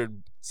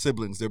considered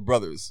siblings. They're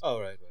brothers. oh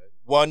right.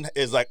 One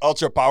is like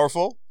ultra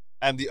powerful,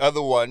 and the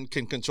other one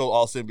can control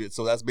all symbiotes.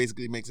 So that's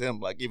basically makes him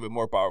like even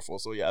more powerful.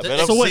 So yeah,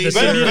 Venom. So what, the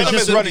Venom, symbiote Venom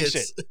is is just running symbiotes.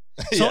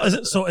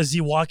 shit. So, yeah. is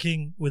he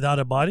walking without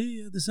a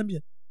body, the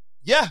symbiote?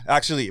 Yeah,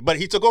 actually, but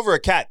he took over a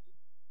cat,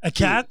 A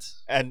cat?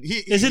 and he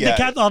Is it yeah. the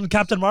cat on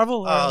Captain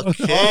Marvel? Or-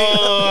 Okay.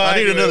 Oh, I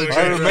need another I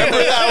drink. remember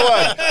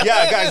that one.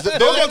 Yeah, guys,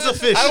 those ones are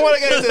fish. I don't want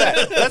to get into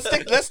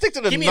that. Let's stick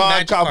to the Give me a Magikarp.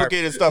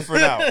 non-complicated stuff for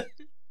now,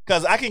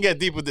 because I can get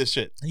deep with this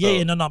shit. Yeah, So-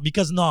 yeah, no,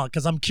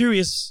 because I'm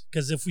curious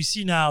because if we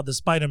see now the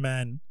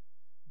Spider-Man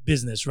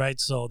business, right?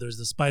 So there's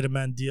the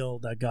Spider-Man deal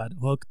that got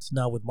hooked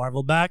now with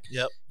Marvel back.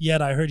 Yep.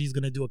 Yet I heard he's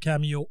gonna do a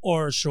cameo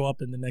or show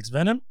up in the next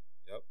Venom.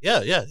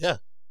 Yeah.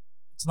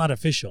 It's not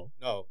official.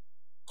 No,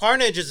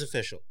 Carnage is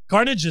official.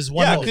 Carnage is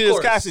one. Yeah, of Cletus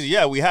course. Cassidy.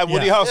 Yeah, we had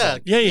Woody Yeah.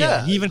 Harrelson.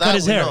 Yeah. He even that cut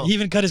his we hair. know. He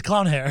even cut his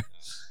clown hair.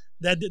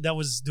 That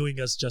was doing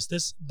us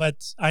justice.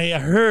 But I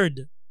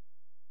heard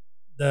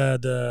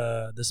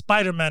the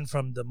Spider-Man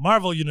from the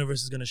Marvel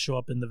universe is gonna show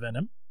up in the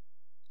Venom.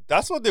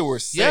 That's what they were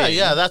saying.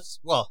 Yeah. That's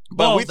well.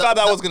 But we that- thought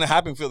that that- was gonna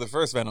happen for the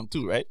first Venom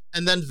too, right?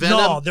 And then Venom.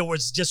 No, there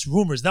was just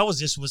rumors. That was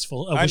just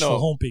wishful I know.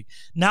 hoping.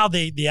 Now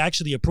they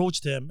actually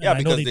approached him, and Yeah, I know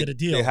because they did a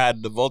deal. They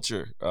had the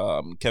Vulture,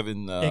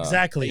 Kevin.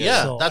 Exactly.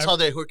 Yeah, So that's I- how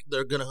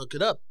they're gonna hook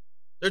it up.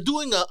 They're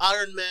doing a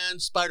Iron Man,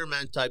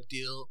 Spider-Man type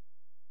deal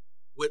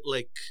with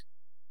like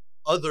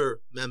other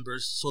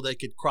members so they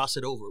could cross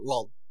it over.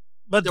 Well,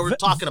 But they were Ve-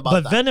 talking about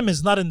But that. Venom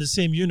is not in the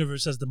same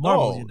universe as the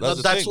Marvel No, universe.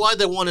 the that's thing. why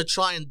they want to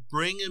try and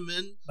bring him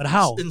in. But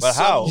how? in But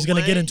some how? He's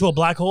gonna get way. into a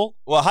black hole.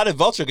 Well, how did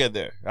Vulture get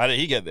there? How did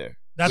he get there?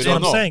 That's We what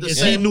I'm don't know. saying. The Is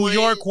he same New way-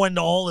 York when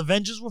all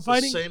Avengers were the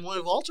fighting? same way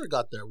Vulture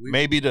got there.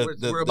 Maybe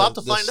we're about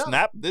to the find out.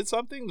 snap did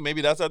something.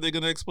 Maybe that's how they're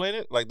gonna explain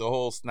it, like the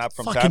whole snap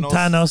from Fucking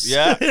Thanos.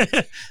 Yeah,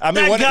 I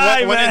mean, That when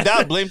guy, in man.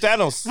 doubt, blame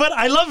Thanos. But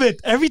I love it.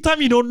 Every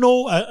time you don't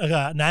know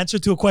an answer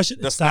to a question,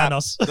 The it's snap.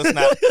 Thanos. The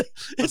snap.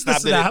 It's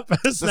snap the did it.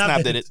 snap. The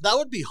snap did it. That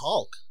would be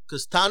Hulk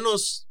because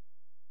Thanos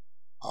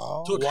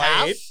Oh, took White.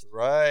 half,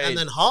 right. and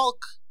then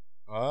Hulk.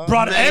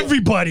 Brought Man.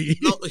 everybody.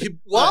 No,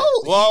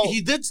 Well, he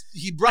did.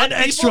 He brought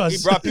And people- extras.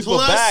 he brought people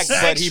Plus back,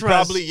 but he extras.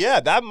 probably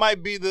that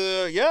might be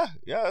the yeah.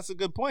 That's a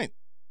good point.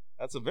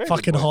 That's a very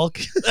Fucking good point. Hulk.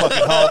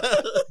 Fucking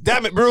Hulk.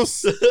 Damn it,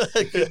 Bruce.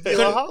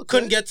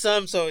 Couldn't get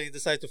some, so he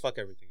decided to fuck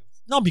everything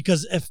else. No,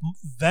 because if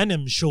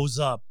Venom shows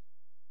up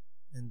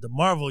in the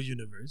Marvel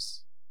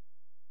universe,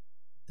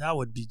 that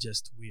would be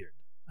just weird.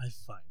 I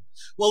find.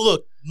 Well,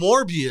 look,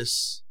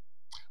 Morbius.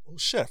 Oh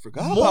shit, I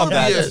forgot about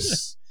that.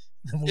 Morbius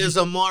is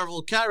a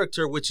Marvel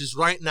character, which is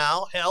right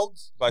now held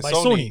By By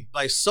Sony. Sony.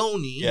 by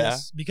Sony. Yeah.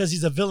 Yes, because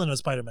he's a villain of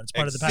Spider-Man. It's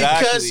part of the Exactly.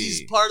 package. Because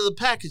he's part of the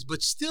package,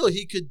 but still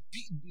he could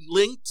be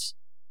linked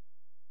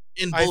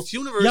in I- both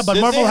universes. Yeah, but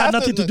Did Marvel they had have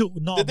nothing to to do.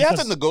 No, Did they have to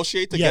because-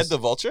 negotiate to Yes. get the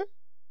Vulture?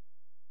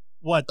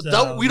 What?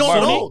 That- we don't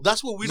Marvel? know.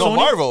 That's what we No, don't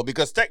know. Marvel,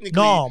 because technically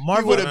No, he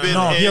Marvel. would have been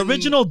No, the in-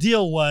 original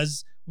deal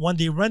was when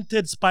they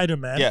rented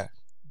Spider-Man. Yeah.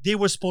 They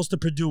were supposed to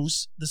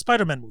produce the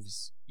Spider-Man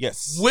movies.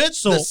 Yes. With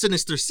So- the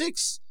Sinister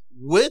Six.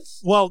 With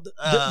Well,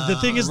 the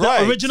thing is, right.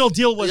 the original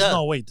deal was Yeah.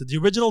 no wait. The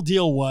original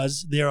deal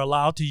was they're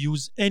allowed to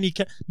use any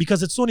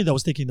because it's Sony that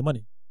was taking the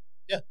money.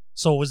 Yeah.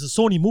 So it was a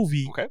Sony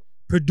movie Okay.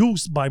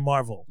 produced by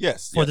Marvel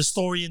Yes. for the yes.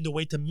 story and the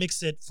way to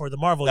mix it for the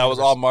Marvel. That was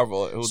universe. all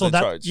Marvel. Who was So in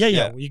that charge.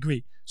 yeah, we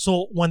agree.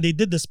 So when they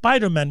did the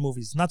Spider-Man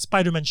movies, not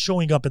Spider-Man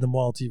showing up in the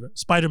multiverse,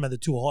 Spider-Man the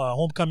two,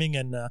 Homecoming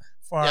and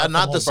Far Yeah, From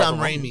not the Home. Sam From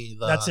Home. Raimi.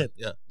 That's it.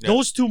 Yeah. Yeah.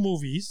 Those two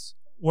movies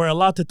were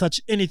allowed to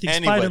touch anything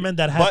Anybody, Spider-Man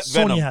that had but Sony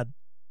Venom. had.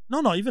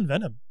 No, even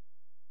Venom.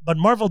 But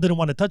Marvel didn't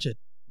want to touch it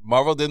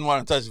Marvel didn't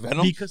want to touch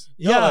Venom. because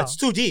No, it's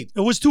too deep.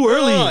 it was too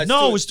early. No, it's No,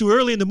 too- it was too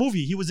early in the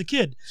movie. He was a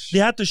kid. They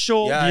had to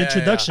show Yeah, the yeah,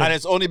 introduction. and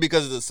it's only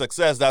because of the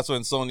success that's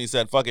when Sony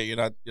said, "Fuck it, you're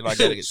not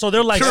getting it." So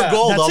they're like, Pure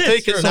gold, that's I'll it.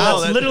 take it So now.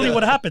 that's That- literally yeah.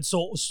 what happened.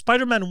 So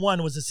Spider-Man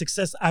 1 was a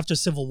success after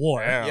Civil War.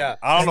 Damn. Yeah.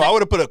 I don't know. I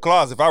would have put a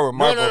clause if I were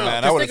Marvel, no,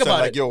 man. just I would think have said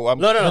about like, it. "Yo, I'm."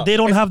 No. But they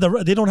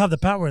don't have the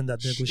power in that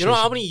negotiation. You know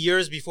how many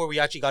years before we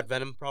actually got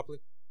Venom properly?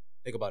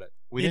 Think about it.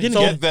 We They didn't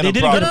didn't get get- Venom. they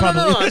didn't get properly. a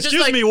problem. Just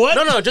Excuse like, me, what?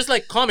 No, just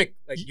like comic.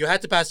 Like you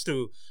had to pass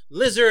through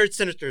Lizard,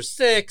 Sinister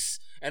Six,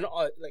 and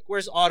like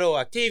where's Otto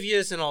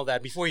Octavius and all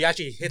that before you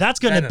actually hit. That's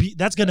gonna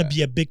Venom.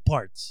 be a big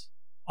part.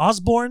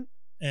 Osborn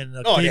and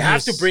No, they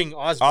have to Octavius bring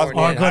Osborn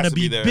are It in has gonna to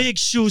be be there. big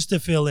shoes to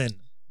fill in.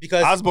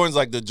 because Osborn's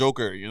like the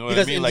Joker. You know what I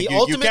Because mean? in Like the you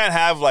ultimate- can't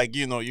have like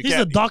you He's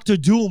can't. the Doctor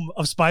Doom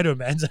of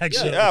Spider-Man's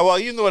actually. Yeah, well,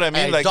 you know what I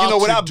mean. Hey, Like Dr.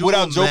 without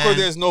Doom, Joker, man.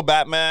 there's no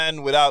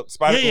Batman. Without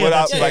Spider, Yeah,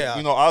 without that's it. like Yeah.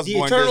 you know the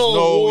Osborn, there's Eternal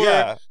no War.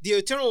 yeah. The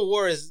Eternal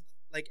War is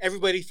like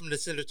everybody from the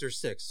Sinister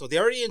Six. So they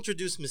already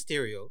introduced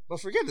Mysterio.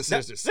 But forget the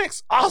Sinister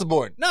Six.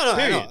 Osborn. No, I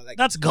Period. know. Like,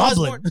 That's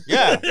Goblin. Osborn-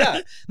 Yeah.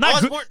 Yeah.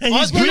 Not Osborn- and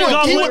he's Osborn Green would- He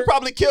Goblin. would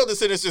probably kill the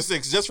Sinister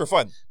Six just for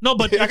fun. No,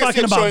 but I you're can see talking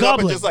him about showing up and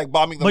Goblin. just like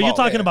bombing them But you're all.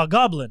 talking Yeah. about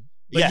Goblin.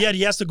 But Yeah. yet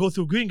he has to go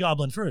through Green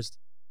Goblin first.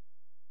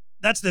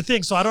 That's the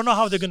thing. So I don't know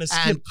how they're gonna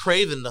skip. And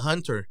Craven the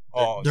Hunter.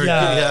 Oh,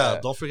 yeah.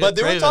 Don't forget. But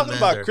they were Kraven, talking man,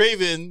 about there.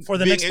 Craven For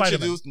the being next Spider-Man.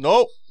 introduced.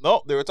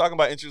 Nope. They were talking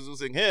about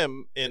introducing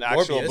him in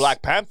actual Morbius.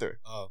 Black Panther.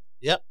 Oh.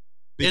 Yep.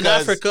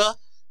 Because,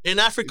 In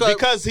Africa,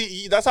 because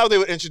that's how they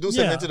would introduce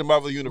him Yeah. into the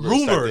Marvel universe. I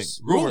Rumors.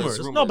 think. Rumors.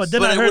 No, but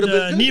then But I it heard would've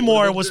been good. It Namor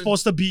would've was been-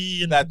 supposed to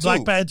be in That Black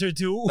too. Panther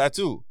too. that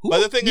too. Who?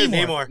 But the thing is,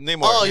 Namor.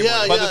 Oh,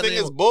 yeah, But yeah, the thing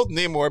is, Namor. both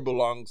Namor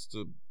belongs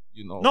to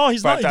No,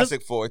 he's not. He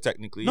Fantastic Four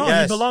technically. No,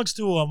 Yes. he belongs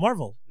to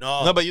Marvel.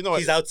 No, but you know what?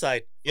 he's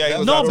outside. Yeah, he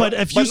was No, outside. but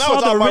if you now saw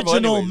it's the on Marvel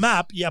original anyways.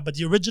 map, but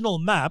the original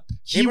map,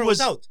 he Namor was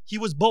was out. he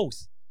was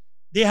both.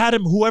 They had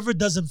him whoever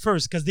does him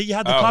first because they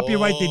had the Oh.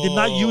 copyright. They did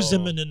not use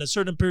him in a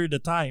certain period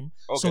of time,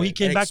 so Okay. he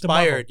came And back to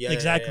Marvel. expired. Yeah,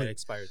 exactly. Yeah,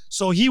 expired.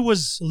 So he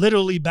was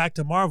literally back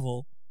to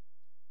Marvel.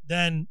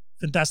 Then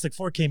Fantastic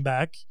Four came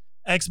back.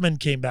 X-Men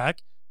came back.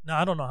 Now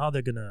I don't know how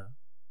they're gonna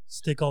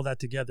stick all that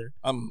together.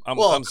 I'm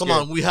well, I'm come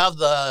scared. on. We have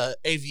the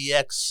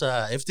AVX.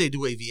 If they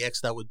do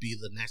AVX, that would be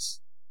the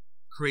next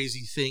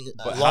crazy thing.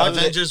 But how do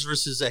they- Avengers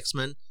versus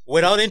X-Men.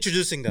 Without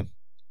introducing them.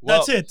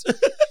 Well, That's it.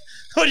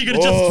 What, are you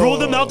gonna just throw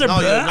them out there? No,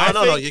 Bruh?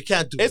 no, you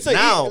can't do It's it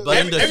now. But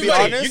in the to be future,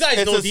 honest, you guys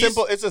it's know a these.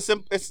 simple.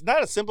 It's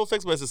not a simple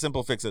fix, but it's a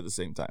simple fix at the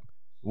same time.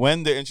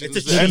 When they introduce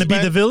It's a the You're gonna be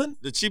X-Men, the villain?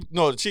 the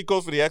cheat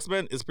code for the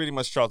X-Men is pretty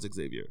much Charles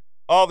Xavier.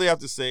 All they have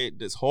to say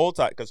this whole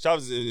time, because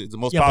Charles is the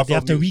most Yeah, but powerful. they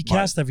have to mutant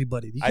recast mind.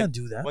 everybody. You I- can't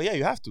do that. Well, yeah,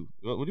 you have to.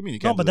 What do you mean you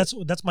No, can't? but do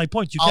that? that's my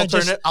point. You can't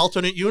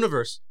alternate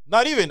universe.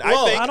 Not even.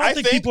 Well, I I don't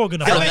think people are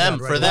gonna For find them, out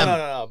for right them. now.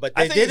 No. But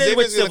I they think did it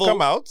with Xavier's gonna Civil.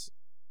 come out.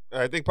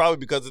 I think probably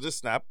because of the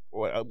snap.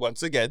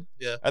 Once again,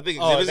 Yeah. I think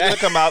Oh, Xavier's that-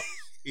 gonna come out.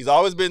 He's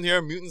always been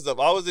here. Mutants have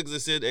always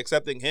existed,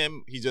 excepting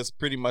him. He just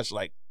pretty much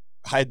like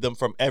hide them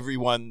from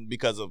everyone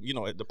because of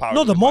the power.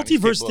 No, of the mind. He's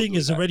multiverse capable of thing doing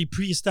is that. already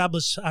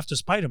pre-established after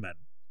Spider-Man.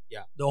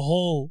 Yeah. The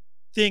whole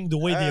thing, the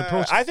way they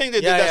approach it. I think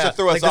they did that to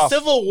throw us like off. the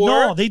Civil War.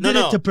 No, they did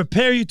it to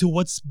prepare you to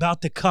what's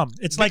about to come.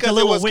 It's like a Because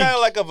little it was wink. kind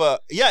of like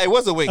it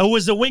was a wink. It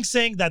was a wink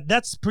saying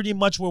that's pretty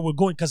much where we're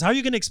going. Because how are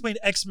you going to explain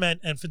X-Men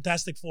and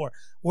Fantastic Four?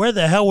 Where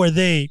the hell were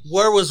they?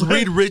 Where was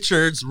Reed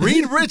Richards?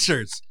 Reed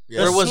Richards.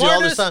 Yeah. Where was he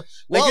all this Smartest-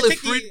 time? Like Well, you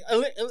if take Reed,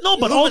 No,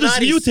 but all these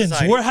Illuminati mutants.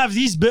 society. Where have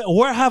these?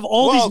 Where have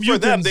all well, these for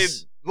them,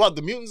 mutants?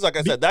 the mutants, like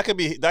I said, that can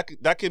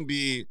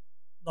be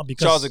No,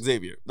 because Charles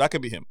Xavier. That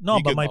could be him. no,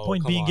 He but could- my Oh,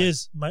 point come being on.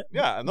 is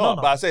yeah, no.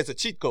 but I say it's a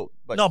cheat code.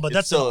 But no, but it's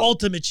that's the still,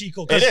 ultimate cheat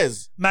code. It 'Cause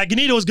is.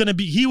 Magneto is going to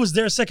be. He was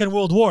there Second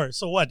World War.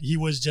 So what? He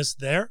was just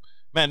there.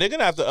 Man, they're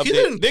gonna have to update. he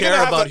didn't they're care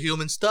gonna have about to,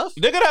 human stuff.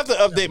 They're gonna have to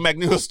update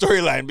Magneto's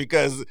storyline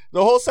because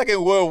the whole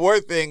Second World War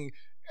thing.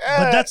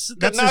 But that's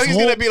now his he's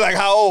whole- gonna be like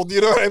how old?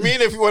 You know what I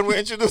mean? If when we're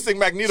introducing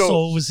Magneto.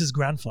 So it was his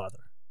grandfather.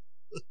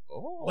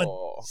 oh,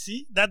 But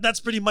see, that's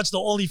pretty much the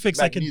only fix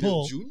I can Magneto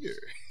pull. Jr.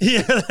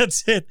 Yeah,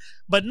 that's it.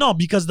 But no,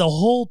 because the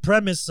whole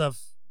premise of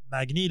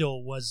Magneto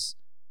was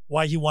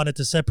why he wanted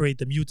to separate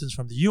the mutants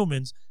from the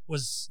humans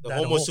was the that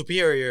Homo whole-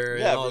 superior.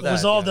 Yeah, and all but- it that,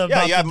 was all the Yeah,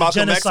 about you have the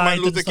Malcolm X, genocide Martin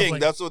and Luther stuff King.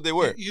 like That's what they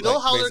were. You know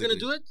like, how they're going to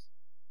basically. do it?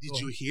 Did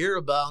you hear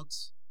about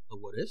the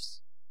what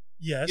ifs?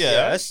 yes. Yeah.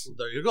 Yes.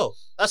 There you go.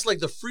 That's like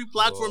the free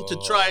platform to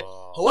try.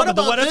 Oh. What No,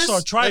 but about the what ifs this are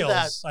and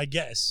trials, that? I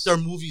guess. They're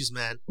movies,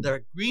 man.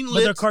 They're green But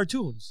they're lit.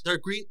 cartoons. They're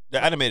green.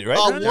 They're animated, right?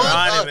 One,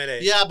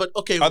 animated. yeah, but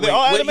okay. Are they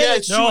all Yeah, animated?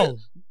 it's No. true.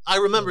 I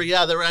remember.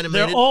 Yeah, they're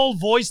animated. They're all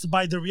voiced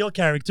by the real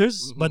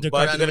characters, Mhm. but they're But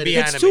cartoons. they're gonna be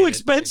It's too animated.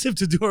 expensive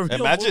to do a real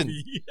Imagine.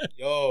 movie.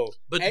 Yo.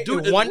 But Hey,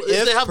 dude, one if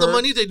if they have the per-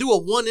 money, they do a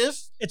one if.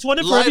 It's one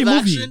if for Live every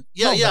movie. action?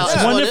 Yeah, No, yeah, It's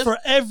it's one one if if. for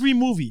every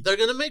movie. They're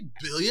gonna make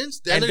billions.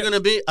 Then And they're the- gonna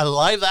be a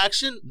live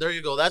action. There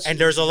you go. That's And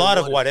there's a lot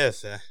of what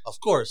ifs. Of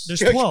course.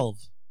 There's 12.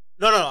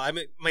 No. I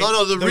mean,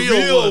 No, the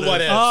real what what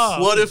if. ifs. Ah.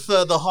 What if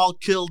the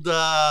Hulk killed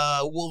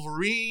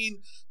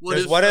Wolverine?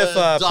 There's what if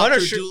Dr.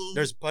 Punisher? Doom-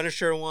 There's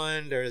Punisher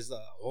one. There's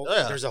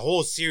a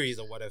whole series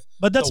of what if.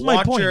 But that's The my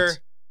point. Watcher-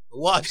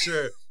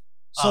 Watcher.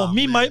 So Oh,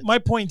 me, man. my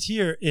point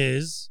here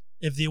is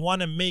if they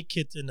want to make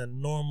it in a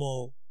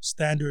normal,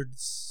 standard,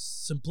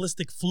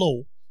 simplistic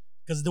flow,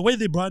 because the way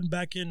they brought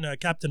back in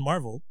Captain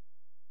Marvel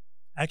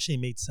actually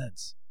made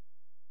sense.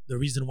 The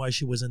reason why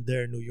she wasn't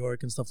there in New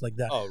York and stuff like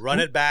that. Oh, run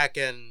it back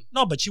and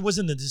No, but she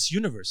wasn't in this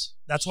universe.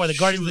 That's why the She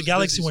Guardians of the was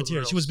Galaxy busy weren't here.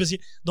 somewhere She was else. busy.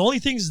 The only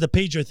thing is the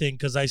pager thing,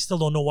 because I still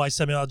don't know why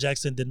Samuel L.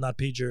 Jackson did not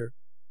pager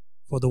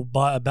for the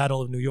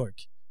Battle of New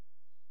York.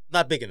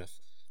 not big enough.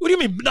 What do you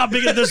mean not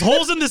big? There's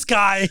holes in the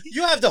sky.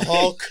 You have the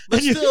Hulk. But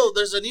And you- still,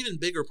 there's an even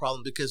bigger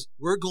problem because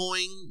we're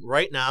going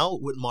right now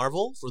with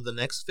Marvel for the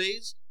next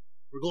phase.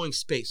 We're going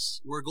space.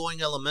 We're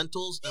going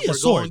elementals, and Yeah, we're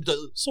sword. going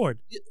to Sword.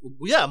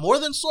 yeah, more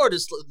than sword.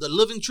 It's the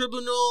Living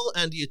Tribunal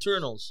and the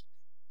Eternals.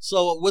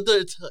 So with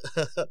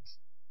the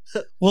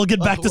We'll get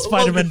back to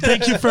Spider-Man.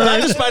 Thank you for.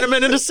 back to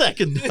Spider-Man in a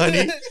second,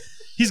 honey.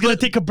 He's gonna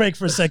take a break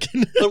for a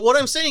second. But what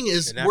I'm saying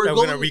is, And we're after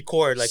going gonna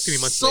record like 3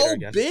 months so later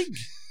again. big.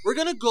 We're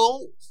gonna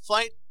go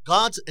fight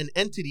gods and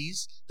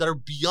entities that are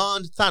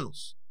beyond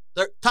Thanos.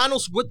 They're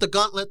Thanos with the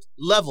gauntlet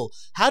level.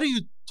 How do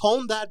you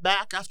tone that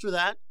back after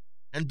that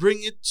and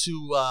bring it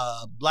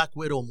to Black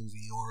Widow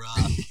movie or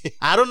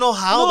I don't know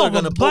how No, they're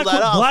but gonna pull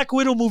that off. Black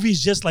Widow movie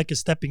is just like a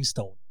stepping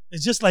stone.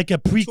 It's just like a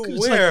prequel. To It's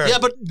like- where? Yeah,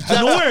 but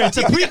nowhere. It's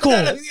a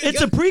prequel.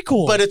 It's a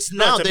prequel. but it's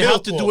now. it's a They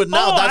have to middle do it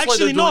now. Oh, That's why they're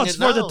actually, doing no. It's it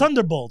for now. the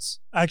Thunderbolts.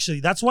 Actually,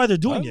 that's why they're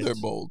doing it.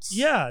 Thunderbolts.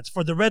 Yeah, it's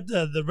for the red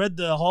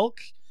Hulk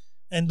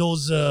and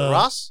those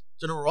Ross,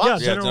 General Ross. Yeah, Yeah,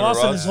 General General Ross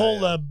and Ross. his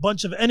whole Yeah.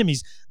 bunch of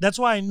enemies. That's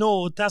why I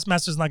know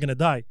Taskmaster's not gonna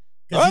die.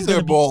 'Cause he's gonna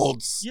be-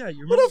 Thunderbolts. Yeah, you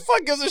Who remember? the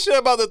fuck gives a shit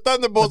about the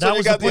Thunderbolts But that when you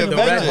was got the the point of the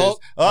Red Avengers?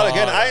 Hulk?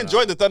 Again, Oh, I no,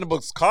 enjoyed the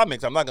Thunderbolts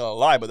comics. I'm not gonna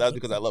lie, but that's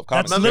because I love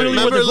comics. That's literally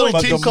what Remember they're a little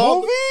doing. But team the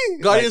called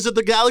movie? Guardians of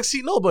the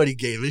Galaxy? Nobody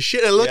gave a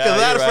shit. And look Yeah, at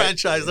that you're right.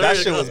 franchise. That There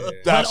shit you was go.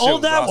 that But shit all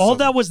was that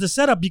awesome. was the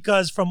setup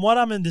because from what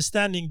I'm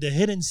understanding, the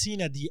hidden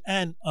scene at the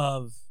end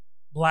of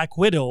Black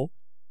Widow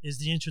is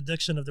the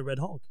introduction of the Red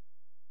Hulk.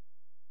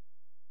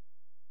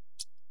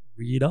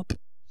 Read up.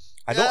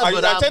 I don't. Yeah, I,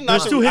 but, I tend not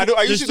There's to. two, I, hid- don't,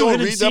 I there's usually two don't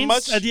hidden read that scenes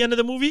much. at the end of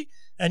the movie,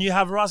 and you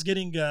have Ross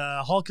getting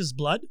Hulk's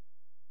blood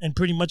and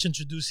pretty much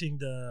introducing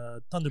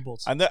the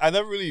Thunderbolts. I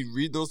never really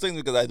read those things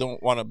because I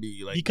don't want to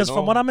be like. Because you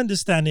from know, what I'm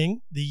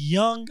understanding, the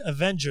young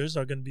Avengers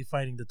are going to be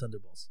fighting the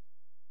Thunderbolts.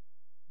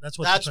 That's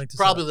what they're That's trying to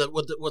probably set up.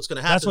 what's going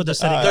to happen. That's what they're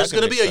setting up. There's that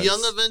going to can be a make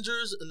young sense.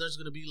 Avengers, and there's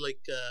going to be like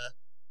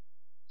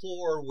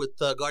Thor with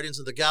Guardians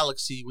of the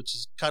Galaxy, which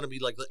is kind of be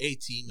like the A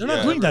team. They're not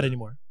Yeah. doing that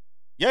anymore.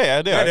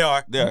 Yeah, they Yeah, are. they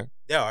are. They are.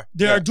 They are.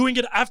 They Yeah. are doing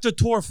it after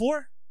Thor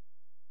 4?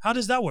 How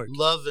does that work?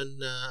 Love and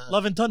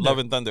Love and Thunder. Love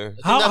and Thunder.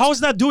 How is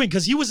that doing?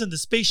 Because he was in the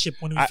spaceship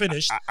when we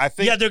finished. I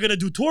think. Yeah, they're going to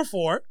do Thor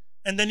 4,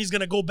 and then he's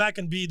going to go back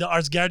and be the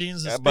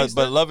Asgardians of Yeah, space.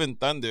 but Love and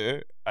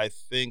Thunder, I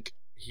think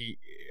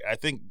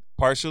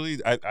partially,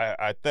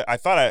 I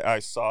thought I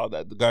saw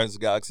that the Guardians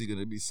of the Galaxy going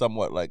to be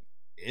somewhat like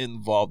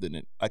involved in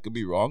it. I could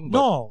be wrong. But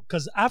No,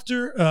 because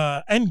after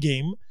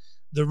Endgame,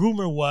 the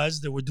rumor was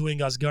they were doing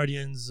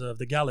Asgardians of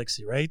the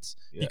Galaxy, right?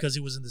 Yeah. Because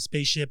he was in the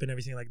spaceship and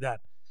everything like that.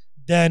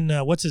 Then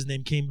what's his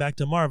name came back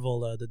to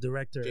Marvel, the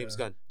director James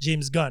Gunn.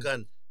 James Gunn.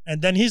 Gun.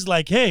 And then he's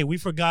like, "Hey, we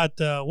forgot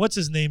what's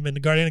his name in the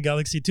Guardian of the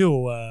Galaxy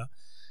 2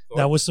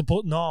 that was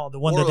supposed the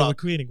one that they were Warlock.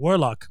 creating,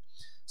 Warlock."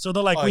 So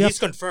they're like, Oh, "We he's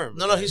have." confirmed.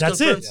 No, he's That's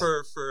confirmed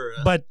it. for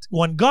But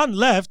when Gunn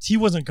left, he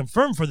wasn't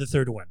confirmed for the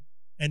third one.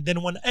 And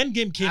then when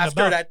Endgame came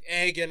after about, that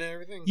egg and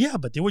everything. yeah,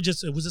 but it was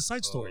a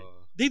side story.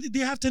 They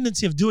have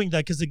tendency of doing that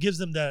because it gives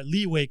them that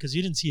leeway because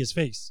you didn't see his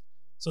face.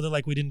 So they're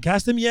like, we didn't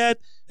cast him yet.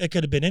 It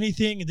could have been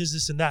anything.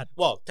 This, and that.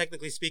 Well,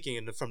 technically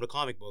speaking, from the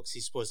comic books,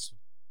 he's supposed to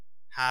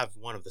have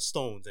one of the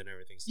stones and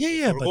everything. So Yeah, they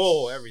yeah, but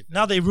forgo everything.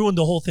 Now they ruined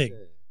the whole thing.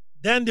 Yeah.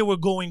 Then they were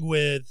going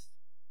with,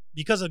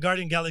 because of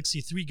Guardian Galaxy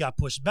 3 got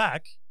pushed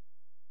back,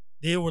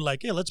 they were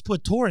like, hey, let's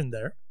put Thor in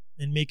there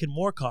and make it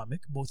more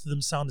comic. Both of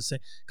them sound the same.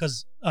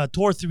 Because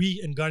Thor 3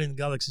 and Guardian of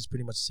the Galaxy is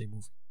pretty much the same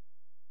movie.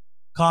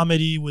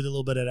 Comedy with a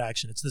little bit of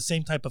action. It's the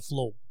same type of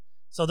flow.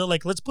 So they're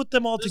like, let's put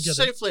them all the together.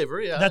 same flavor.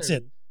 Yeah, That's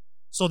it.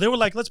 So they were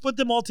like, let's put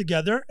them all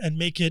together and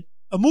make it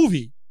a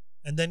movie.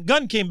 And then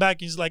Gunn came back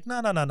and he's like,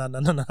 no.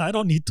 I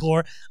don't need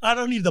Thor. I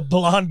don't need the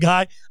blonde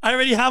guy. I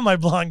already have my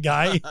blonde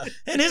guy.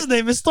 And his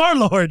name is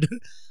Star-Lord.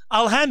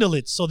 I'll handle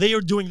it. So they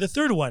are doing the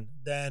third one.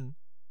 Then,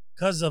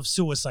 because of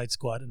Suicide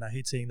Squad, and I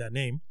hate saying that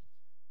name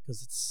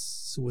because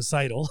it's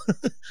suicidal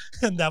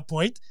at that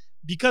point,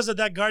 because of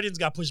that, Guardians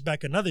got pushed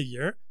back another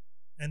year.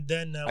 And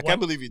then I can't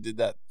believe you did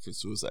that for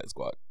Suicide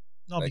Squad.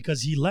 no, like-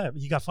 because he left.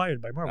 He got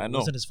fired by Marvel. I It know.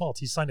 wasn't his fault.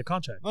 He signed a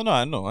contract. No,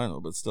 I know,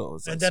 but still.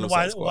 It's And like then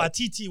Suicide Squad.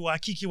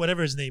 Waikiki,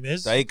 whatever his name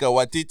is, Taika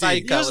Waititi.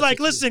 Taika. he was like,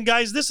 Waititi. listen,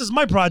 guys, this is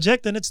my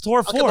project and it's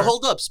Thor 4. Okay, but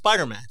hold up,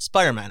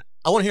 Spider-Man.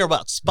 I want to hear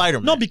about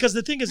Spider-Man. No, because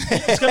the thing is,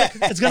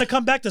 it's gonna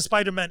come back to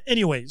Spider-Man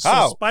anyway. So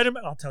How?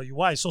 Spider-Man, I'll tell you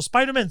why. So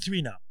Spider-Man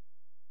 3 now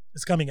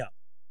is coming out.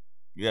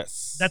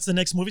 Yes. That's the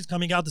next movie. It's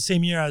coming out the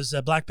same year as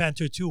Black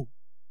Panther 2.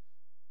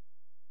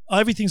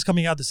 Everything's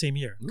coming out the same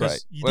year. 'Cause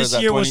right. What This is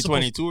that, year was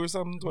supposed 2022 or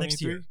something? next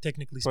 23? year,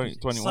 technically 20,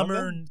 speaking. 21 Summer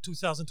then? in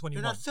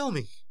 2021. They're not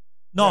filming.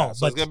 No, Yeah, so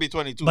but it's gonna be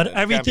 22. but then. It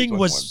can't be everything 21.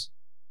 was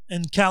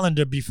in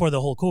calendar before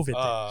the whole COVID thing.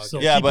 Okay. So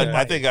Yeah, keep but in I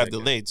mind. think it got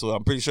delayed, so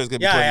I'm pretty sure it's gonna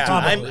be Yeah, 22. yeah.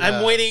 Probably. I'm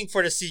Yeah. waiting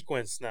for the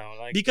sequence now.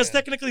 Like because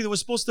technically there was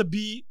supposed to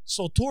be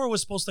Tor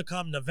was supposed to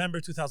come November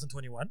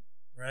 2021,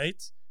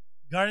 right?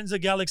 Guardians of the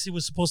Galaxy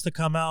was supposed to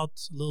come out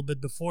a little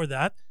bit before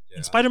that,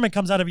 and Spider-Man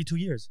comes out every 2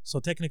 years, so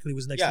technically it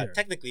was next yeah, year.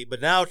 technically,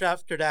 but now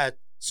after that,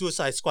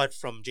 Suicide Squad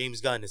from James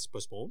Gunn is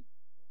postponed.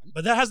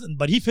 But that hasn't.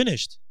 But he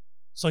finished,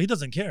 so he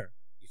doesn't care.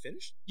 You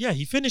finished? Yeah,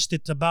 he finished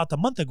it about a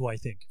month ago, I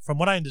think, from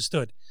what I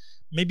understood.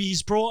 Maybe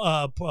he's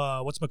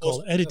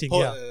editing.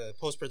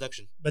 Post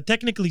production. But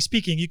technically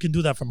speaking, you can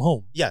do that from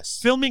home. Yes.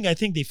 Filming, I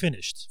think they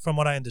finished, from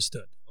what I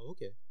understood, Oh,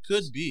 okay.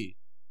 Could be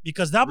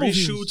because that movie.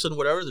 reshoots and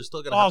whatever. They're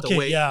still gonna have Okay, to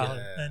wait. yeah.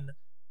 Yeah.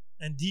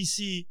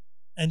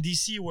 and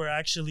DC were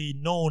actually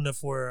known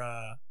for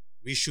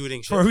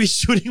Reshooting. for a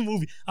shit. reshooting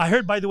movie. I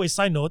heard, by the way,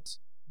 side note,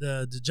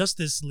 the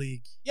Justice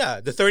League. Yeah,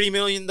 the $30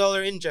 million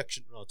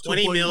injection. No,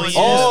 20 million.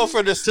 Oh,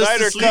 for the Justice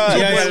Snyder League cut.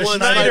 yeah, yeah, the 2.1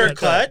 Snyder Snyder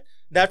cut.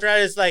 After that,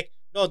 it's like,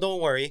 no,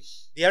 don't worry.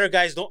 The other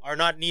guys are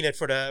not needed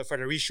for the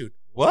reshoot.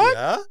 What?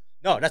 Yeah?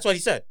 No, that's what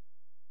he said.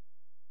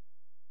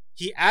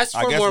 He asked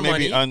I for guess more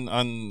maybe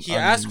money. He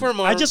asked for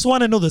more. I just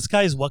want to know the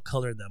sky is what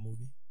color in that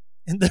movie.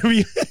 In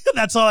the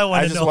that's all I I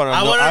want to just know. want to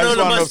I know. wanna I know just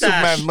the want to know mustache.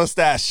 Superman's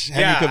mustache.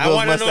 Henry yeah, I Cavill's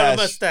want to know the mustache.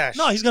 mustache.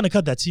 No, he's gonna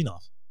cut that scene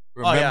off.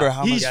 Remember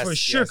how He's much? for Yes,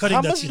 sure yes. cutting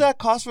How that much scene. did that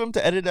cost for him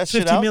to edit that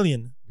shit 50 out?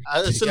 million.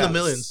 It's in the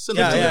millions. It's in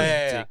the Yeah, millions.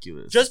 yeah, yeah.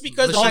 Ridiculous. Just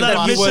because Mission of All the that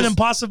fact that he Mission was.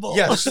 Impossible.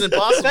 Yeah. Mission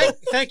Impossible.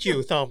 Thank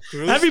you, Tom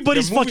Cruise.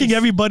 Everybody's The fucking movies-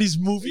 everybody's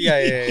movie.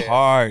 Yeah.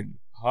 hard.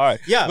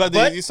 Yeah, but,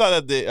 but- you saw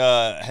that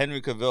the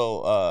Henry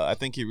Cavill, I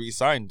think he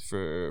re-signed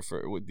for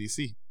with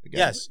DC again.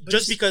 Yes, But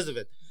just you- because of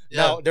it.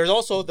 Yeah. Now, there's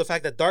also the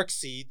fact that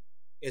Darkseid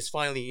is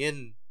finally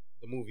in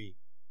the movie.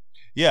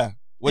 Yeah,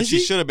 which Is he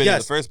he? should have been in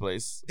Yes. the first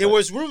place. There but-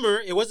 was rumor,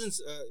 it wasn't,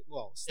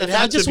 It I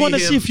had just to be want to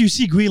see him. if you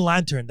see Green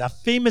Lantern, that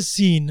famous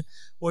scene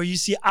where you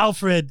see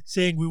Alfred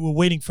saying, "We were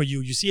waiting for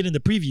you." You see it in the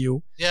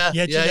preview, Yeah,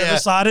 yet yeah, you never yeah.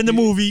 saw it in the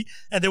movie.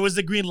 And there was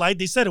the green light.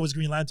 They said it was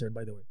Green Lantern,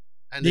 by the way.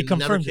 And They it never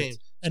confirmed came. it. It's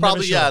And never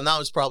probably showed yeah. up. Now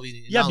it's probably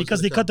Yeah, now it's because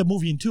gonna they cut the come.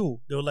 movie in two.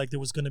 They were like, there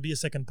was going to be a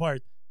second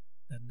part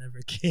that never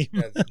came.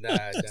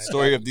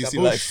 Story of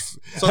DC life.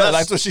 So that's-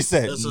 that's what she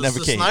said. that's Never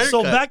the came. Snyder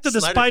So cut. back to the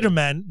Snyder cut.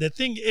 Spider-Man. The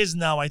thing is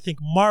now, I think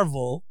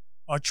Marvel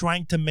are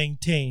trying to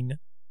maintain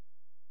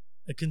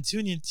a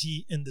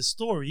continuity in the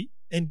story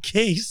in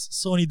case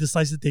Sony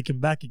decides to take him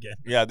back again.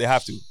 Yeah, they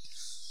have to.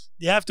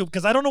 They have to,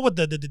 because I don't know what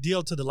the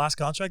deal to the last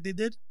contract they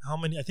did. How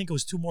many? I think it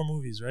was 2 more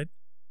movies, right?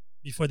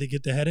 Before they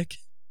get the headache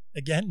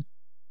again.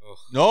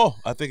 No,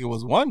 I think it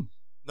was one.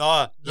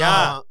 No, yeah.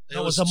 Nah,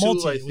 It was a 2,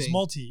 multi. I It was think.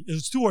 multi. It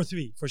was 2 or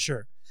 3 for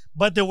sure.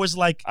 But there was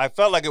like I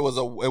felt like it was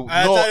I no,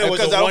 thought it was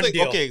because a I don't one think.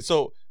 deal. Okay,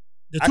 so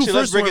the 2 actually, let's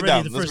first break were it already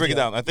down. the Let's first break it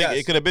deal. down. I think Yes.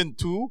 it could have been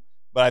 2,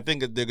 but I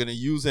think that they're gonna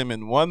use him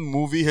in one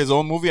movie, his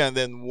own movie, and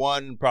then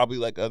one probably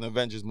like an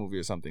Avengers movie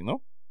or something.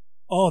 No,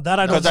 Oh, that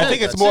I don't because know. I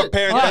think it's That's more it.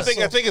 parent. Ah, I think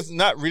so- I think it's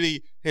not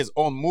really his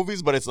own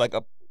movies, but it's like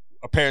a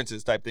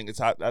appearances type thing. It's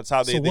how that's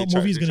how they. So they what char-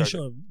 movie is they going to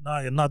charge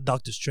it. show? Not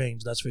Doctor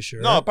Strange, that's for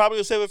sure. No, probably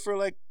will save it for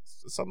like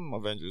some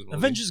Avengers movie.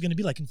 Avengers is going to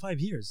be like in 5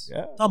 years.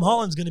 Yeah. Tom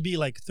Holland's going to be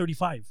like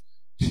 35.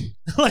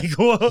 Like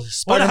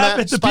what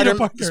happened to Peter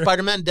Parker?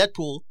 Spider-Man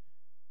Deadpool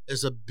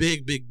is a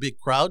big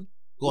crowd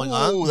going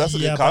on. Ooh, that's a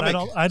yeah, good but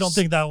comic. I don't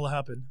think that will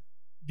happen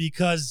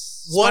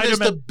because One is the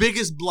Spider-Man.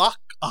 biggest block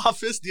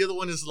office. The other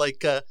one is like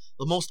the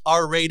most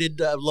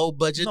R-rated, low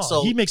budget. No,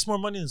 so he makes more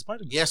money than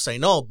Spider-Man. yes, I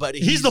know, but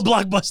he's the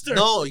blockbuster.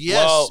 No,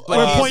 yes, Well, but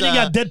We're he's, pointing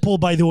at Deadpool,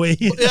 by the way.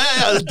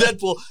 yeah,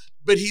 Deadpool,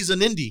 but he's an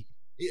indie.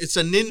 It's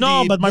an indie.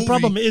 No, but my movie.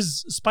 problem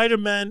is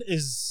Spider-Man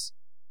is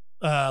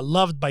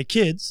loved by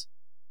kids,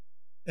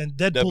 and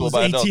Deadpool Deadpool is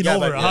by 18 adults. Yeah,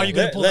 over. but How are you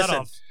going to pull that listen,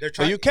 off? They're But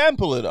trying. you can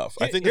pull it off.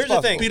 I think Here's it's the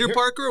possible. thing. Peter Here-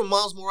 Parker and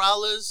Miles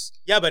Morales.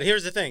 Yeah, but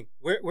here's the thing.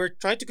 We're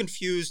trying to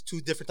confuse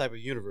 2 different type of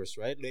universe,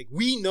 right? Like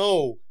we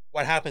know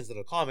what happens in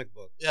the comic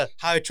book. Yeah.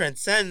 How it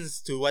transcends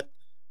to what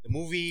the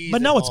movies. But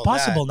and now it's all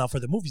possible that. now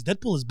for the movies.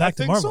 Deadpool is I back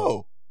to think Marvel.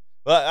 so.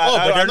 But Oh, but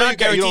I they're know not you don't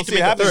guaranteed to see it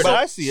make a happening, third. but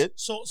I see it.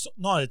 So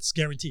no, it's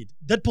guaranteed.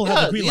 Deadpool Yeah,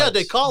 had the green yeah, lights.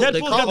 they called- Deadpool they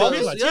got called the it.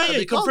 green lights. Yeah, Yeah, they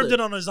he called confirmed it.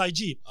 it on his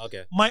IG.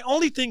 Okay. My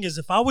only thing is,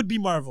 if I would be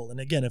Marvel, and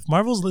again, if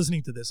Marvel's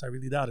listening to this, I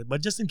really doubt it,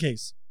 but just in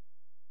case,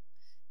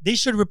 they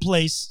should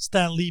replace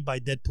Stan Lee by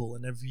Deadpool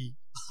in every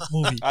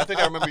movie. I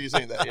think I remember you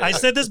saying that. Yeah. I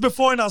said this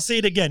before, and I'll say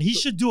it again. He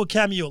should do a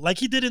cameo like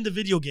he did in the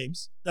video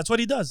games. That's what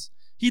he does.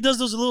 He does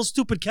those little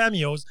stupid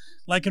cameos,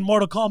 like in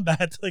Mortal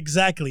Kombat.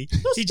 Exactly.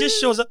 He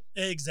just shows up.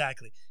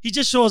 Exactly. He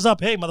just shows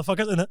up. Hey,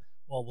 motherfuckers! And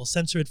well, we'll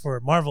censor it for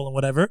Marvel and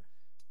whatever,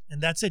 and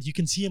that's it. You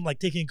can see him like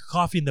taking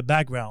coffee in the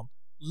background,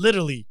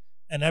 literally,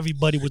 and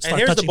everybody would And start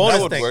here's the touching. bonus That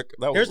him. would thing. work.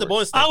 That would Here's the work.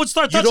 bonus thing. I would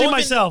start You touching don't even-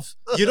 myself.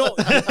 You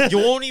don't. You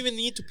won't even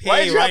need to Why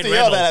pay did you have Ryan to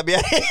yell Reynolds.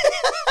 that at me?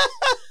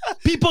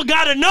 People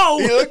gotta know.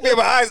 He looked me in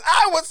my eyes.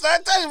 I would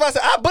start touching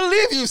myself. I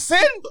believe you,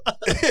 sin.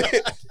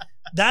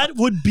 That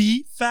would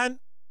be Fantabulous?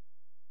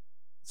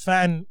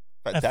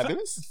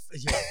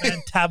 yeah,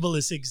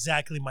 fantabulous.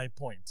 Exactly my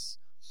points.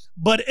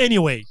 But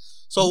anyway,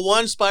 So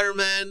one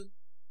Spider-Man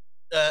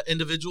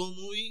individual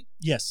movie,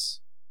 yes.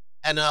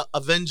 and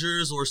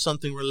Avengers or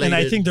something related. And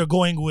I think they're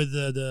going with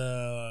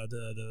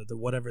the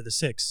whatever, the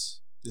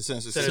 6 The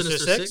Sinister Sinister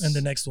Six. Six? and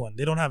the next one.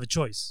 They don't have a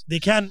choice. They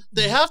can.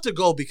 They have to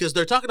go because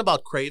they're talking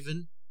about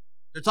Craven.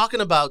 They're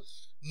talking about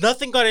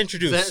Nothing got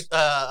introduced.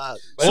 But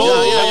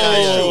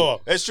Oh.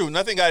 it's true.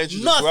 Nothing got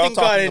introduced. Nothing We're all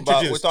got talking about. We're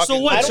introduced. talking So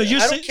what? I So don't- you're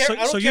I don't saying? care- I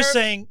don't So you're care.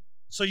 saying?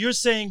 So you're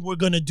saying we're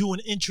gonna do an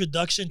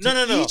introduction to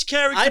No. each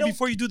character I don't-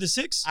 before you do the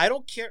 6? I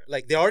don't care.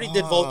 Like they already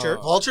did Vulture.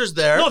 Vulture's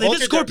there. No, they Vulture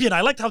did Scorpion. I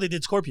liked how they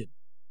did Scorpion.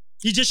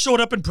 He just showed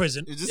up in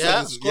prison. You just Yeah,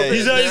 said this- Scorpion.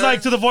 He's, Fair. he's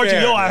like to the Vulture,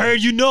 Fair. yo, I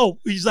heard you know.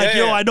 He's like, Yeah,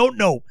 yo, yeah. I don't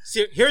know.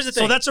 See, here's the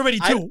thing. So that's already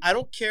 2. I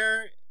don't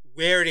care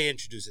where they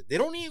introduce it. They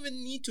don't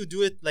even need to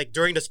do it like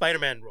during the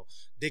Spider-Man role.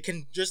 They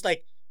can just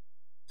like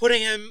put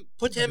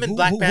him in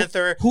Black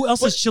Panther. Who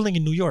else What- is chilling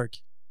in New York?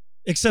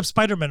 Except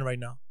Spider-Man right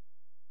now.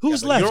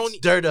 Who's Yeah, but you left?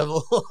 don't-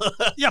 Daredevil.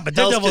 Yeah, but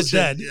Hell's Daredevil's Kitchen,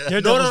 dead. yeah.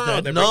 Daredevil's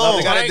No, dead. No.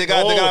 They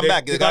got him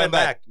back. They got him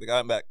back. They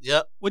got him back.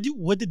 Yep.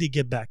 What did they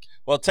get back?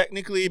 Well,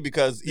 technically,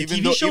 because The even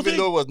TV though show thing?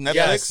 it was Netflix,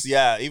 Yes.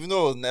 yeah, even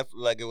though it was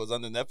like it was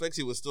under Netflix,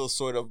 he was still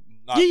sort of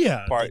not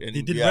Yeah. part.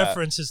 They did yeah.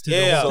 references to Yeah,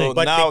 the yeah. whole So thing.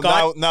 But now, they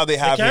got now they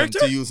have him character?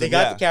 to use They him.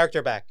 got yeah. the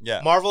character back. Yeah.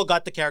 Marvel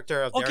got the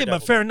character of Okay, Daredevil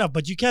but fair back. enough.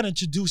 But you can't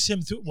introduce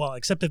him through. Well,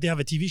 except that they have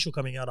a TV show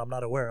coming out. I'm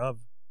not aware of.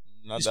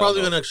 Not He's that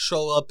probably long. gonna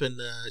show up in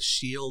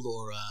Shield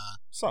or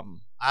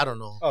something. I don't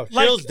know. Oh,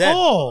 Like, Shield's dead.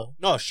 oh,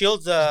 No,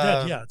 Shield's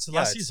dead, yeah, it's the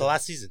last It's season. the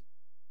last season.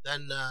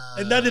 Then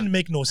and that didn't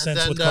make no and sense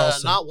then, with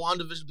Carlson. not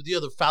WandaVision, but the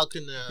other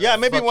Falcon. Yeah,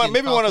 maybe one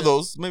fucking of Falcon.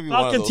 those. Maybe one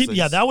of Falcon those. team,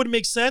 yeah, things. that would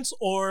make sense.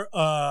 Or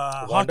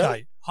Wanda?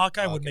 Hawkeye.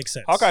 Hawkeye would Okay. make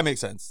sense. Hawkeye makes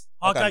sense.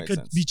 Hawkeye makes could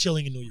sense. be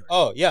chilling in New York.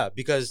 Oh yeah,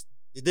 because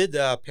they did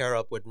pair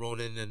up with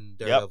Ronan and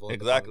Yep, Daredevil. in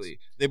the exactly.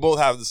 They both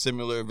have the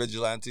similar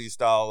vigilante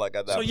style, like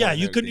at that. So point yeah, and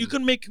you can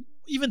everything. make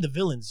even the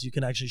villains. You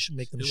can actually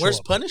make them. And show where's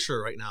up.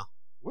 Punisher right now?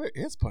 Where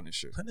is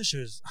Punisher?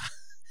 Punishers?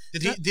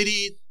 Did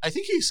he? I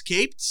think he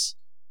escaped.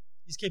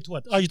 He escaped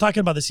what? Oh, you're talking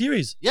about the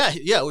series? Yeah.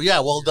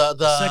 Well,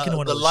 the second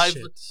one the was live.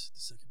 shit. The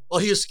second one. Well,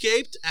 he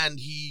escaped and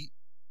he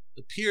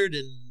appeared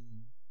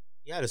in.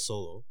 He had a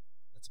solo.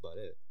 That's about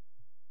it.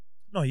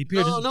 No, he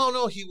appeared.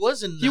 No. He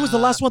wasn't. He was the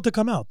last one to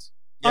come out.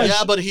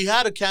 Yeah, but he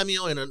had a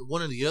cameo in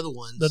one of the other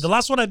ones. The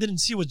last one I didn't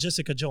see was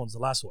Jessica Jones. The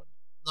last one.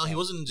 No, he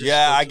wasn't. Just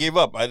Yeah, I gave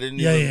up. I didn't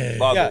Yeah, even yeah, yeah.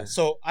 bother. Yeah.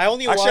 So I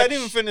only Actually, I watched- didn't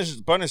even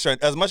finish Punisher.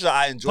 As much as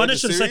I enjoyed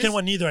Punisher, the the series, second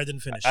one, neither. I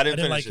didn't finish. I didn't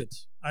finish like it. it.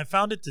 I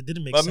found it. It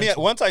didn't make But sense.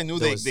 me, once I knew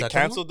There they was second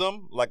canceled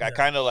them, like I Yeah.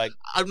 kind of like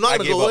I'm not I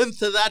gonna gave go up.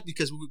 into that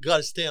because we got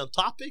to stay on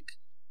topic.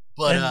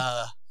 But And-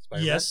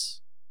 Spider-Man.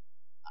 Yes.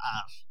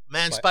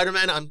 man, But-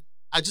 Spider-Man,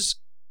 I just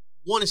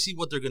want to see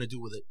what they're gonna do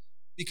with it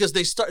because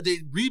they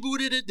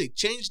rebooted it, they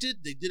changed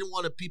it, they didn't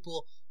want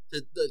people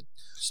to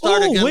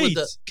start again wait. with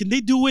the. Can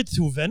they do it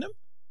through Venom?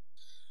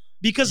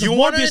 Because You of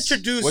want to Morbius.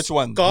 introduce Which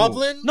one?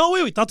 Goblin? No,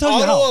 wait. I'll tell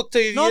you Otto how.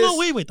 Octavius No,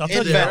 wait. I'll tell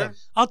and you how. Venom.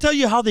 I'll tell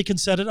you how they can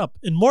set it up.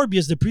 In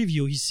Morbius, the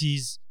preview, he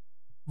sees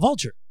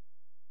Vulture.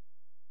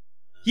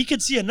 He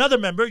could see another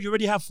member. You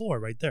already have 4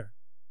 right there.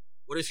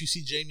 What if you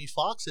see Jamie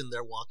Foxx in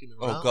there walking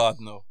around? oh god,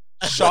 no,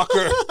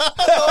 shocker.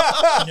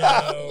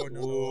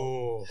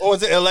 Whoa. Or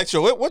was it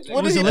Electro? What was did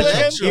he do again?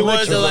 Electro. He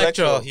was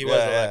Electro. He was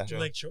Yeah, yeah. Electro.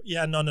 Electro.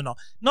 Yeah,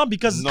 no,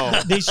 because No.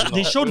 they No,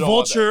 showed we don't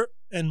want Vulture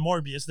and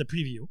Morbius, the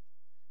preview.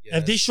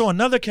 If they Yes. show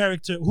another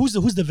character, who's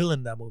the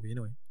villain in that movie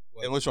anyway?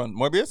 And which one?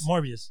 Morbius?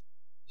 Morbius.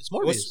 It's It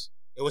Morbius.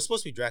 was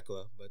supposed to be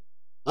Dracula, but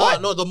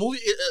What? No, the movie.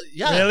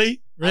 Yeah.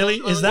 Really? Really? I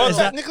don't Is know. that? Well, Is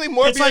that? technically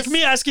Morbius. It's like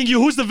me asking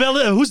you who's the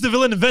villain. Who's the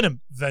villain in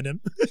Venom?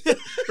 Venom.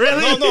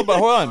 Really? No, but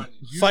hold on.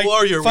 You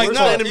are your Fight worst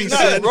Club. enemy. You're not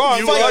son. wrong.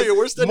 You Fight- are your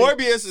worst enemy.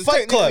 Morbius is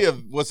Fight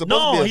technically was supposed to be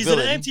No, a he's villain.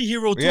 an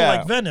anti-hero too, Yeah.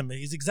 like Venom.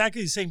 He's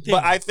exactly the same thing.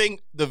 But I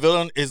think the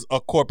villain is a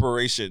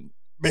corporation,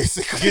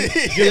 basically.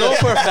 you know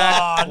for a fact.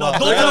 Ah, no, Well,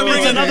 don't they're tell gonna me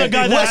bring it's in another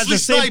guy that has Wesley the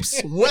same.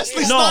 Snipes.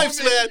 Wesley No.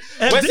 Snipes, man.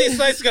 And Wesley thi-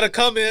 Snipes is gonna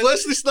come in,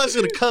 Wesley Snipes is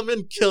gonna come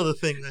in, kill the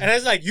thing, man. and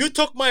it's like, you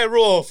took my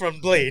role from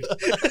Blade.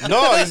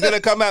 No, he's gonna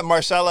come at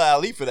Marshala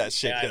Ali for that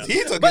shit Yeah, I because know.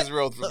 he took But- his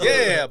role from.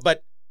 yeah,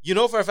 but you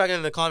know for a fact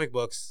in the comic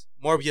books,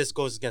 Morbius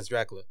goes against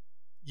Dracula.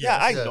 Yeah,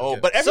 I Yeah, know, okay.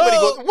 but everybody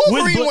So- goes.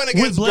 Wolverine With went Bla-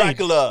 against with Blade.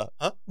 Dracula.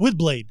 with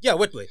Blade. Yeah,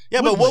 with Blade. Yeah,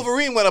 With but Blade.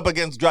 Wolverine went up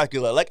against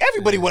Dracula. Like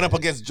everybody went up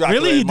against Dracula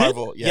Really? He in did?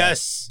 Marvel. Yeah.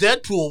 Yes.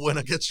 Deadpool went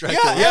against Yeah,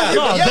 Dracula. yeah,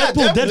 No, yeah.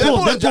 Deadpool and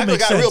Dracula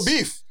makes got real sense.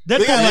 beef. Deadpool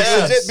They got makes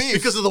legit sense. beef.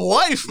 Because of the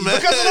wife, man.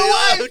 Because of the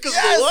wife, Because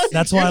yes. of the wife.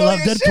 That's You why I know love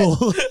your shit.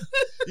 Deadpool.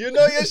 You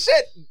know your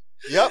shit.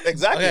 Yep,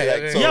 exactly. Okay, like,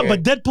 okay. so, Yeah,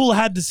 but Deadpool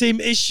had the same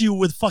issue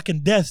with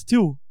fucking death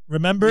too.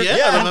 Remember? Yeah,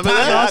 yeah, I remember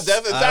that. Yeah, Thanos.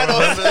 Devin I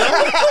remember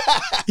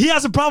Thanos. He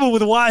has a problem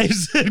with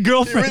wives and He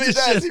girlfriends. really and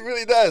does. shit. He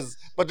really does.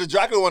 But the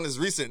Dracula one is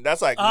recent.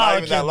 That's like Ah, not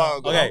even okay, that long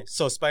ago. Okay,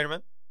 so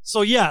Spider-Man.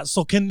 So yeah,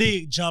 so can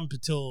they jump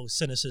till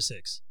Sinister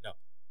Six?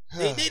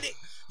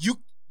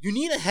 You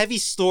need a heavy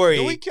story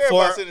Do we care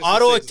for about Sinister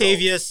Otto Six, though?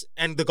 Octavius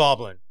and the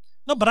Goblin.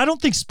 No, but I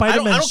don't think I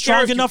Spider-Man's don't care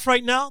strong if you- enough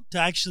right now to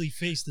actually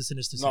face the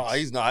Sinister Six. No,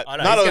 he's not. Oh,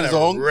 no, not he's on his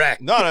gonna own.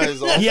 wreck. Not on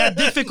his own. He had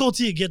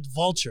difficulty against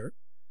Vulture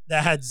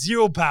that had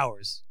 0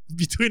 powers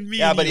between me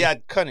Yeah, and but you. he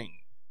had cunning.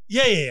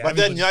 Yeah. But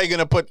then everybody. now you're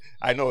gonna put.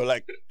 I know,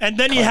 like And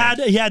then he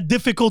had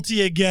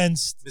difficulty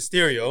against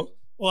Mysterio.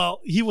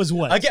 Well, he was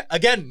what?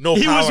 Again, no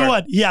he power. was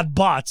what? He had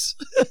bots.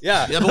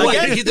 Yeah. Yeah, but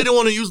Again, he didn't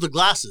want to use the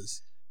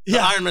glasses. The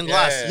Yeah. Iron Man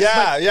glasses.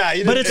 Yeah.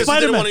 He But didn't- it's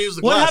Spider- Spider-Man. wanna use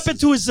the What glasses. happened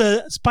to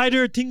his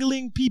spider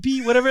tingling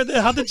pee-pee? Whatever.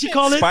 How did she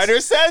call it?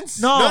 Spider sense.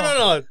 No.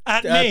 No.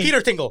 At May.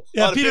 Peter Tingle.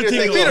 Yeah, Oh, Peter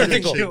Peter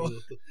Tingle. Tingle.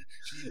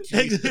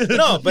 Peter Tingle.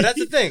 No, but that's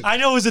the thing. I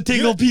know it was a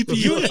tingle pee-pee.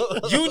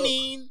 You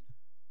need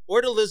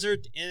or the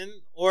lizard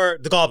or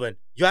the goblin.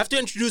 You have to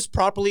introduce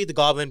properly the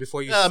goblin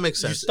before you. Yeah, that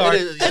makes you sense. start.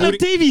 It is- And yeah.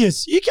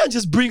 Octavius. You can't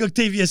just bring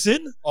Octavius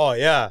in. Oh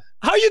yeah,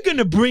 How are you going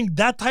to bring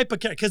that type of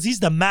character? Because he's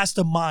the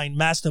mastermind.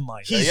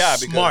 he's Yeah,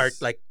 because- smart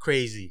like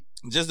crazy.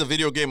 Just the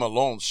video game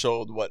alone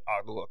showed what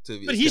Argo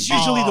Octavius. But he's could be.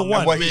 usually the Oh, one.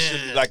 And what he Man.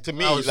 should like to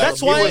me. That was like, That's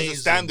he why- was the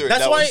standard.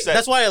 That's that why. was set.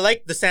 That's why I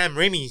like the Sam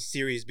Raimi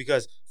series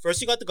because first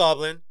you got the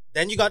goblin,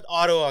 then you got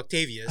Otto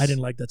Octavius. I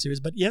didn't like that series,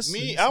 but yes.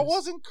 Me, yes, I yes.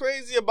 wasn't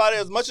crazy about it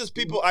as much as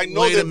people I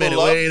know Wait they a minute.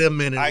 love. Wait a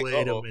minute. I- Wait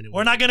a uh-oh. minute.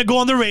 We're not going to go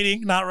on the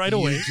rating. Not right You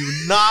away. do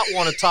not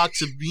want to talk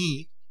to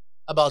me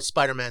about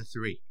Spider-Man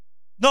 3.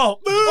 No.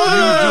 You do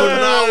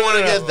not want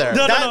to get there.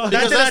 No, no, That- no. that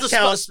Because did that's not the,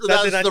 count. sp- That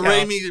that's did the not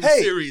count. Raimi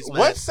Hey, series, man.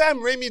 what's Sam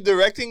Raimi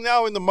directing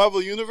now in the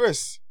Marvel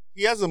Universe?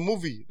 He has a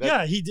movie. that-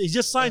 Yeah, he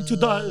just signed to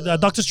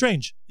Doctor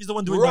Strange. He's the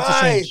one doing Doctor right.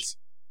 Strange.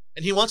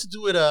 And he wants to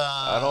do it.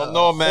 I don't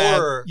know, man.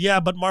 horror. Yeah,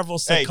 but Marvel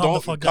said Hey, calm don't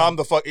the fuck calm down.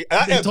 the fuck. They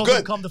That's told him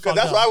good. calm the 'Cause fuck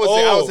that's down. what I would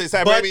say. I would say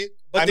Sam but- Raimi.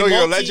 but I the know you're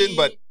a multi- legend,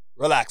 but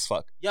relax,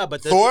 fuck. Yeah,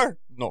 but the, Thor,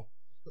 no.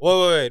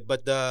 Wait.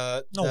 But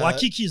the No,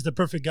 Waikiki is the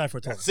perfect guy for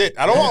Thor. That's it.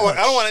 I don't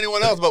want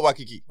anyone else but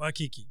Waikiki.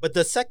 Waikiki. But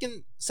the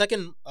second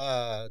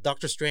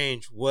Doctor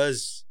Strange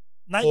was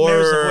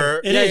Nightmares of Horror.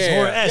 horror. It Yeah, is yeah, yeah.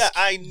 horror-esque.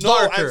 Yeah, I know.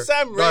 Darker. And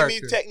Sam Raimi,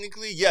 Darker.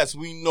 technically, yes,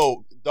 we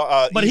know.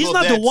 But he's Evil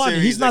not the Dead one.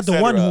 series, He's not the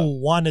one etc.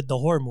 who wanted the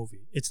horror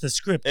movie. It's the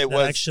script It that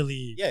was-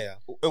 actually. yeah.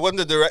 It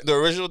wasn't the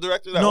original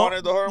director that No,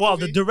 wanted the horror well,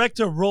 movie? the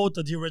director wrote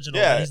the original,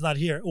 Yeah. but he's not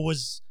here. It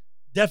was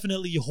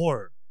definitely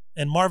horror,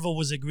 and Marvel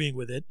was agreeing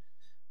with it.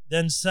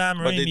 Then Sam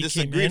But they Raimi came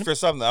disagreed in. for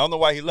something. I don't know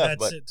why he left,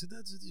 That's but it.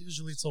 That's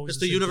usually it's always It's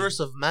the same universe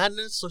thing. of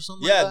madness or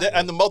something yeah, like that?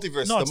 and the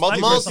multiverse. No, the it's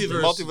multiverse.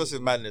 Multiverse. The multiverse is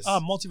madness.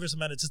 Multiverse of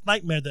Madness. It's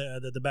Nightmare,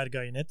 the bad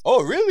guy in it.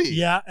 Oh, really?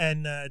 Yeah,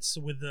 and it's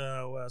with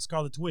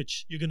Scarlet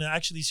Witch. You're gonna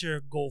actually see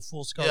her go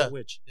full Scarlet Yeah.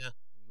 Witch.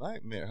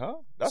 Nightmare, huh?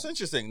 That's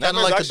interesting. Kind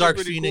of Nightmare's like the actually Dark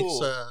pretty Phoenix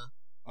cool.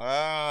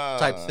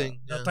 type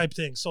thing. That Yeah. type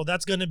thing. So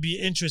that's gonna be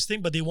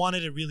interesting, but they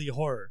wanted it really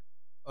horror.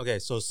 Okay,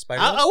 so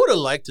Spider-Man. I would have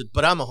liked it,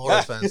 but I'm a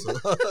horror fan. So.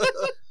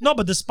 No,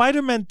 but the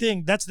Spider-Man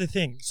thing, that's the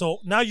thing. So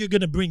now you're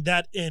gonna bring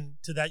that in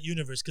to that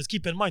universe, because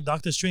keep in mind,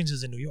 Doctor Strange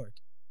is in New York.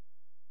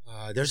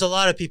 There's a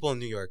lot of people in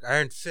New York.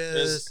 Iron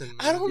There's- Fist. And,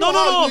 I don't No, know.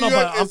 no, how no, New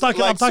but York I'm is,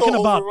 talking- like, I'm talking so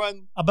about-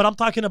 overrun. But I'm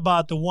talking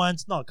about the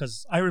ones, no,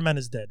 because Iron Man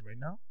is dead right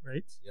now,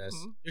 right? Yes.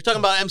 Mhm. You're talking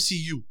about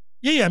MCU.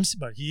 Yeah,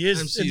 but he is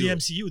in MCU. the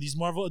MCU. These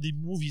the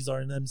movies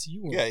are in the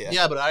MCU. Yeah.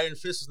 Yeah, but Iron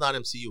Fist is not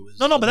MCU. It's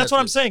No, but that's what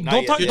I'm Netflix. saying. Not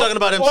Don't yet. talk. You're talking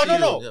about Oh, MCU.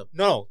 no. Yeah.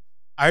 No.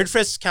 Iron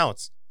Fist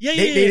counts. Yeah,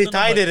 They no,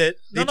 tied but- it.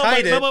 They No,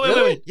 tied it. but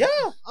wait. Yeah.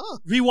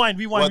 Rewind.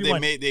 Well,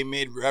 they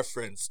made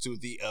reference to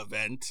the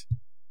event.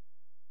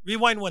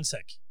 Rewind 1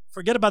 sec.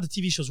 Forget about the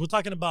TV shows. We're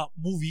talking about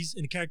movies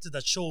and characters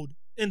that showed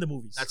in the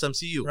movies. That's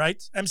MCU.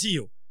 right.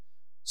 MCU.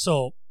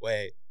 So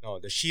Wait. No,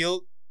 the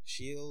Shield.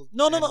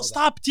 no. and all that.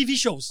 Stop TV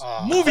shows.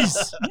 Ah. Movies.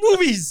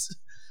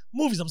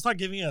 I'm start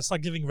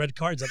giving red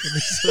cards up in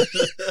this.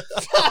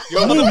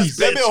 Yo, Movies.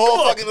 There's been a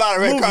whole fucking lot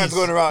of red Movies. cards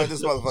going around in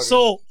this motherfucker.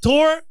 So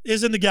Thor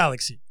is in the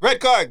galaxy. red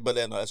card, but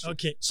then no, that's true.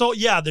 Okay. So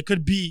yeah, there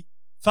could be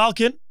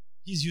Falcon.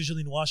 He's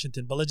usually in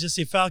Washington, but let's just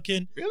say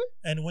Falcon Really?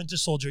 and Winter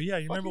Soldier. Yeah,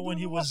 you remember Fucking when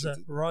he doing was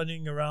Washington.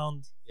 running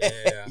around? Yeah.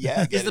 Yeah, I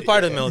He's get the it,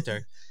 part of the yeah.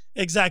 military.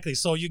 Exactly.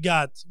 So you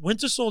got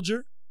Winter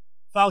Soldier,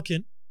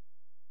 Falcon,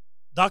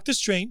 Doctor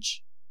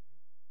Strange,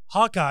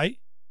 Hawkeye,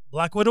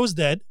 Black Widow's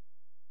dead,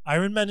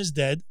 Iron Man is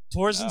dead,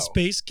 Thor's in Wow.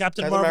 space,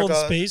 Captain Captain Marvel in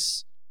America-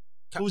 space.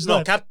 Who's no,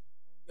 left? Captain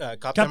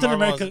Captain Marvel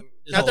America is-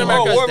 is Captain alive.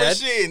 America War is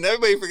dead. Machine.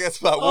 Everybody forgets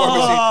about War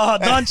Oh,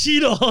 Machine. Don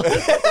Cheadle.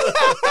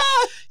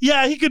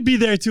 Yeah, he could be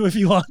there too if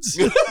he wants.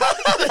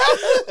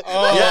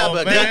 Oh, Yeah,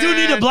 but They do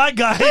need a black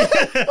guy.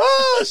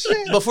 Oh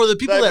shit! But for the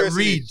people that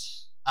Diversity.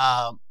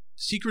 read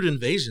Secret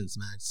Invasions,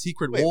 man,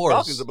 Secret Wait, Wars,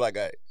 Falcon's a black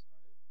guy.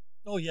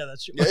 Oh yeah,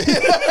 that's true. Yeah.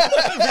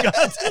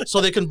 I forgot.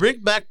 so they can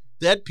bring back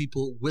dead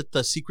people with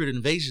the Secret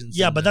Invasions.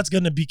 Yeah, in but there. that's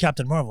gonna be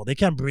Captain Marvel. They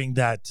can't bring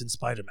that in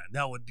Spider-Man.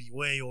 That would be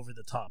way over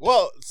the top.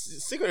 Well,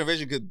 Secret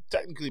Invasion could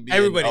technically be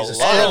Everybody's in a a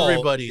lot. Skrull.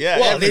 Everybody. Yeah,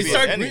 Well, they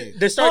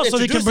everybody. start So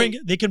introducing.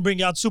 they can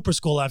bring out Super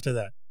Skull after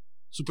that.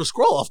 Super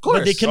Scroll, of course.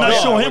 But they cannot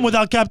yeah. show him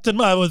without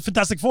with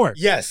Fantastic Four.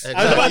 Yes, I was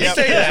Exactly. about to Yep.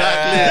 say that.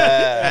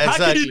 Exactly. How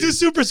can you Exactly. do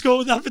Super Skull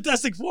without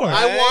Fantastic Four?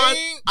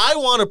 I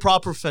want a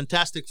proper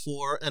Fantastic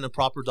Four and a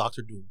proper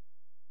Doctor Doom.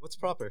 What's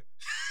proper?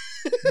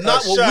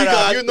 Not what Shut we up.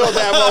 got. You know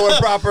damn well what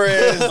proper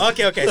is.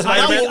 Okay. So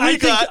I Spider-Man-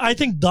 think- I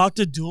think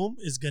Doctor Doom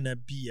is gonna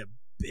be a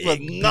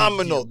big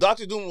Phenomenal. big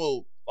Doctor Doom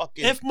will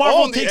fucking deal. If Marvel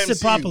own the takes it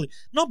MCU. properly.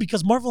 No,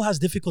 because Marvel has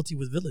difficulty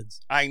with villains.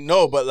 I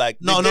know, but like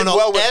No. they did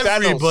well with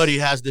Everybody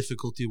Thanos. has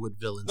difficulty with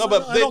villains. No,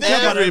 but I they don't did. care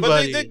about But they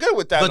everybody. did good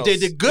with Thanos. But they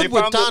did good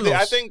with found Thanos.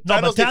 I think No,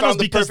 Thanos, but they Thanos found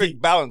the because perfect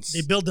balance.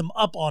 They build them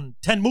up on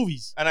 10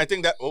 movies. And I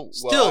think that. Oh,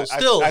 well,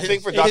 Still, I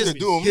think for his- Doctor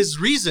Doom, his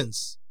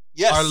reasons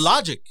yes, are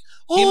logic.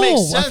 He makes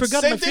Oh, I sense.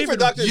 forgot Same my thing for favorite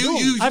Dr. one.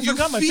 You I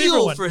forgot my feel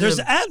favorite one. for There's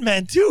him.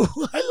 Ant-Man too.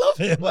 I love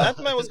him. Well,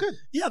 Ant-Man was good.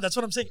 Yeah, that's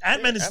what I'm saying.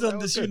 Ant-Man is still in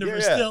Ant-Man this was good. Yeah,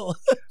 universe yeah. still.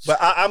 But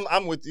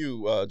I'm with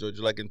you, George.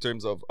 Like in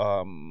terms of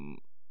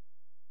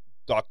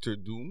Doctor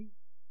Doom,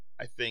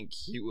 I think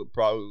he would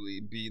probably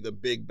be the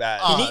big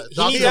bad. He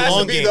he needs a has to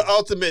long be game. the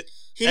ultimate.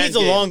 He needs a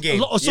Endgame. long game.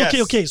 So,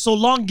 Yes. okay. So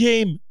long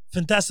game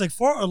Fantastic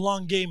Four or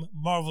long game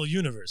Marvel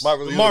Universe?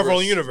 Marvel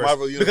Universe.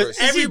 Universe. Because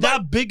Is he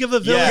that big of a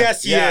villain?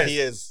 Yes, he yeah, is. he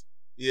is.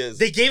 He is.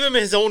 They gave him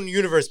his own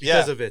universe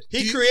because of it.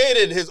 He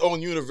created his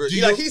own universe. do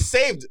you- He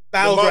saved the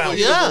Battleground. Marvel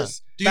Yeah.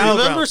 universe. Do you Battleground.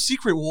 remember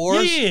Secret Yeah,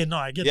 Wars? no,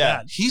 I get Yeah.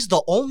 that. He's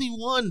the only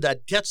one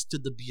that gets to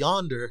the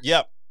Beyonder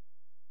Yep.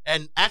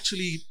 and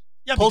actually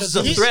Yeah, poses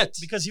a he's- threat.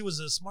 because he was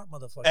a smart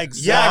motherfucker.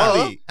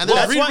 Exactly. And Well, then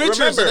that's Reed why- Richards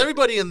remember, and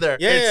everybody in there.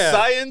 Yeah, it's yeah.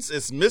 science,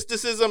 it's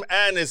mysticism,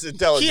 and it's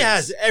intelligence. He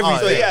has everything.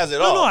 So he has it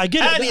No, all. no, I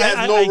get it. And he I- has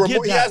I- no I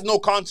get he that. has no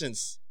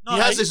conscience. No, He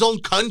has I- his own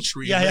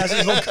country. Yeah, he has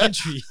his own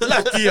country.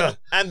 Latia.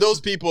 And those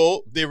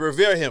people, they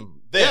revere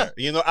him there.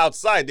 You know,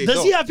 outside they Does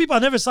don't. he have people? I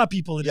never saw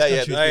people in his Yeah,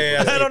 country.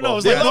 yeah, I don't know.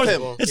 It's They like love North,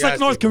 him. it's He like has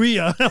North people.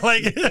 Korea.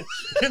 Like,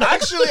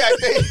 Actually, I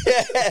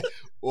think.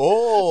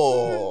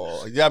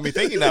 Oh, you got me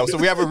thinking now. So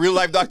we have a real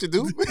life Doctor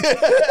Doom.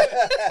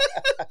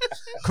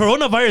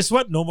 coronavirus.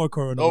 What? No more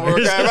coronavirus. Over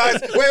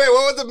guys. Wait,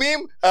 what was the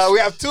meme? We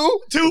have two.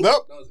 Two?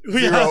 Nope.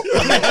 We Zero.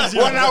 have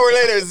zero. 1 hour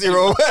later,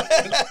 zero.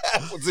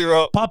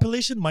 Zero.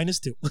 Population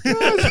 -2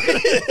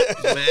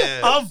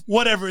 Man. of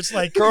whatever. It's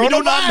like we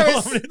do not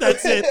know. Coronavirus.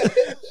 That's it.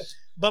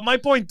 But my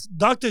point,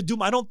 Doctor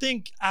Doom. I don't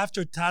think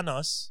after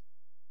Thanos,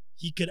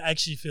 he could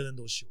actually fill in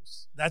those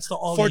shoes. That's the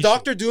only For issue.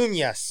 Doctor Doom,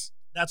 yes.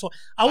 That's what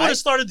I would have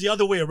started the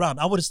other way around.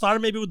 I would have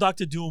started maybe with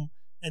Doctor Doom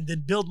and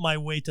then build my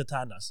way to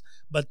Thanos.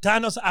 But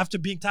Thanos, after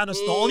being Thanos,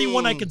 the only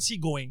one I can see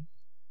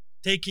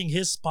taking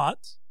his spot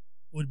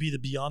would be the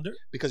Beyonder.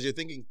 Because you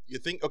think,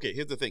 okay,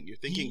 here's the thing. You're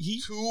thinking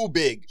He- too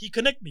big. He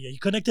connected me. He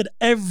connected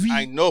every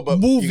I know, but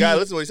movie. you gotta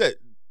listen to what he said.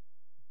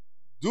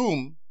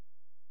 Doom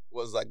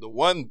was like the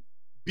one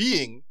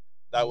being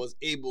that was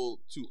able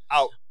to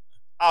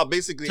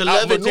basically To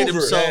levitate outmaneuver.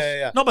 himself.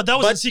 Yeah. No, but that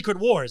was But- in Secret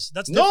Wars.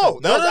 That's No,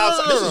 different. that was No, no,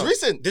 outside. no, This no. is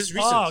recent. This is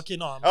recent. Oh, okay,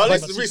 no. I'm At talking least about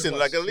it's Secret recent. Wars.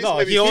 Like at least No,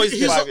 maybe he always 5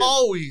 He's years.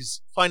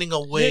 always finding a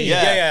way.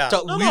 Yeah, yeah.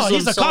 To No, weasel he's a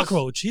himself.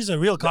 cockroach. He's a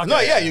real cockroach. No,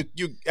 yeah,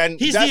 you and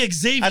He's that's- the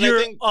Xavier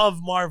think-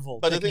 of Marvel.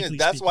 But the thing is, technically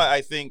that's speaking. why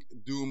I think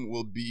Doom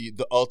will be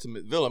the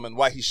ultimate villain and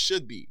why he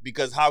should be,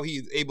 because how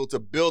he's able to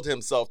build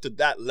himself to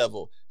that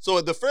level. So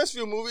in the first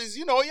few movies,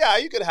 you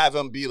could have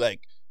him be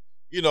like,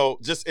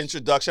 just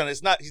introduction.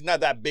 He's not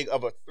that big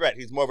of a threat.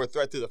 He's more of a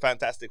threat to the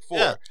Fantastic Four.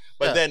 Yeah,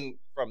 But yeah. then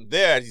from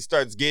there, he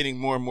starts gaining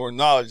more and more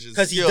knowledge.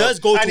 Because he does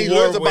go to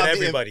war with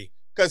everybody.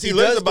 Because he He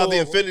learns does about the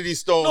go- Infinity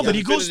Stone. No, but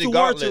he goes Infinity to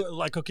war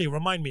Gauntlet. to okay.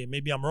 Remind me,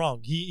 maybe I'm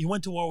wrong. He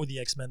went to war with the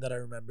X-Men that I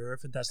remember.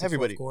 Fantastic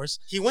Everybody. Four, of course.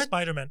 He went,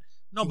 Spider-Man.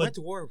 No, he but went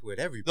to war with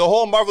everybody. The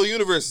whole Marvel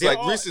universe, They like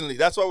all- recently,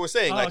 that's what we're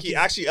saying. Oh, Like he okay.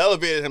 actually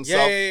elevated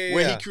himself, Yeah.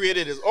 where he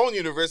created his own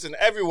universe, and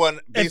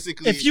everyone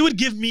basically. if you would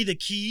give me the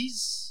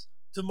keys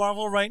to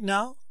Marvel right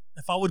now,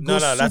 if I would go No,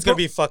 super, that's gonna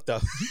be fucked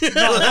up.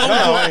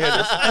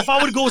 if I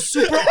would go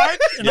super arc,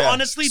 and Yeah.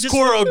 honestly, this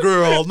Squirrel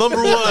Girl,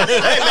 number one. hey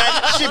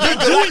man, she beat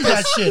they're doing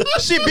that Galactus.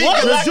 shit. She beat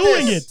What? They're Galactus.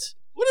 doing it.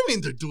 What do you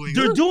mean they're doing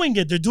They're it? doing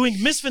it. They're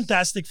doing Miss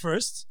Fantastic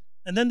first,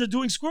 and then they're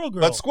doing Squirrel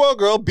Girl. But Squirrel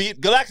Girl beat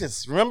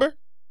Galactus. Remember?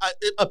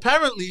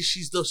 Apparently,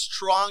 she's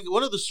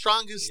one of the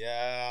strongest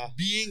Yeah.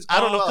 beings. I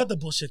don't know. Cut the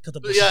bullshit. Cut the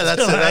bullshit. Yeah,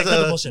 that's it, that's Cut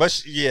the it. bullshit.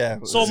 But yeah.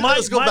 So So my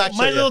let's go my, back to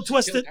my it, little yeah.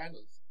 twisted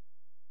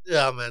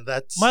Yeah, man,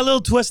 that's my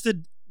little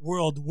twisted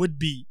world would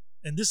be,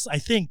 and this I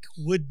think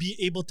would be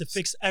able to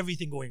fix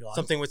everything going on.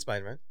 Something with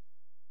Spider-Man.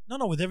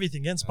 No, with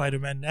everything in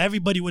Spider-Man,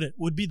 everybody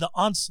would be the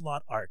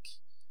Onslaught arc.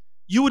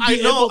 You would I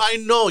be know, able. I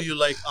know you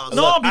like.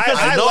 No, because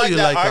I know you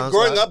like art. Onslaught.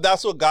 Growing up,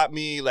 that's what got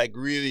me like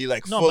really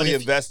like No, but fully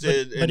if-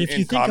 invested but if in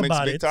you think comics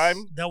about big it,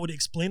 time. that would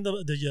explain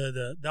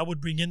the that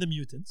would bring in the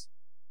mutants.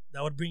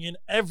 That would bring in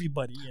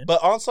everybody in.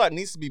 But Onslaught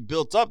needs to be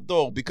built up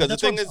though, because the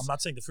That's what thing I'm is,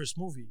 not saying the first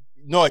movie.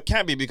 no, it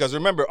can't be because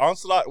remember,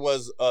 Onslaught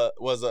was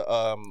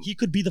a He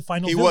could be the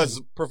final. he villain.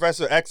 was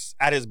Professor X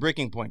at his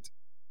breaking point.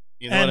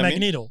 You know and what I mean?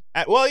 Magneto.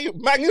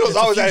 Magneto's It's a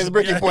always at his fusion,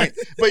 breaking yeah. point.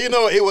 But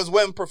it was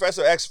when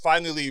Professor X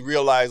finally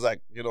realized,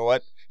 like, you know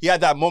what? He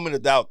had that moment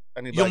of doubt,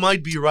 and he You like,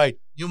 might be right.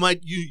 You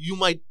might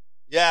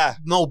yeah.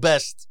 know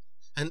best.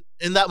 And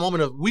in that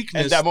moment of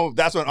weakness, And that moment,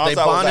 that's when they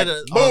Onslaught was like, bonded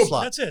at boom.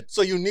 Onslaught. That's it.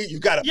 So you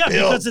gotta Yeah,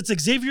 build. because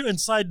it's Xavier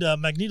inside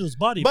Magneto's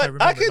body. If I But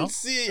remember, I can no?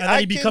 see, And then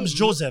he becomes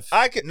Joseph.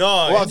 I can. No,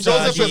 Well, it's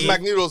Joseph not. is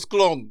Magneto's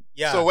clone.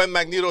 Yeah. So when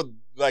Magneto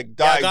died,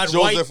 got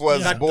Joseph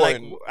was yeah.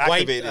 born,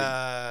 activated.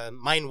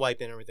 Mind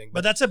wiped and everything.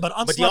 But that's it. But the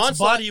Onslaught's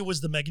Onslaught- body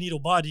was the Magneto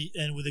body,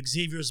 and with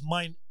Xavier's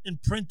mind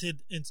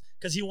imprinted in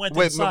because he went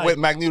with inside.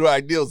 Magneto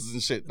ideals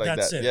and shit like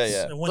That's that. it. Yeah,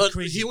 yeah. It went but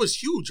crazy. he was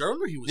huge. I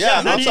remember he was. Yeah,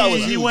 and then Onslaught was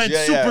he huge. went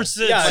Yeah, super yeah.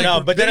 sick. Yeah, I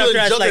know, but then Bigger after than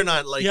that's like,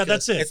 Juggernaut, like yeah,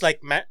 that's it. it's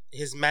like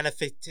his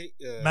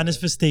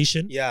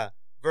Manifestation. Yeah,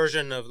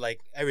 version of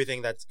like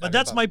everything that's. But kind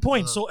that's of my about-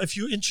 point. So if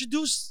you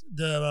introduce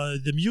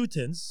the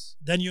mutants,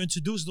 then you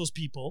introduce those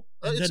people,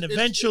 and It's- then it's-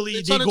 eventually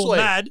it's they on its go way.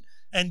 mad,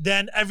 and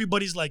then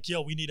everybody's like,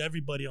 "Yo, we need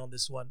everybody on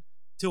this one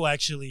to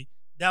actually."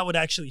 that would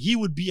actually, he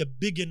would be a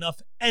big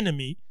enough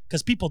enemy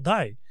because people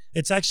die.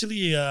 It's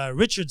actually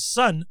Richard's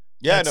son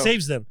Yeah, I that know.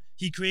 saves them.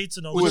 He creates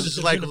an Which is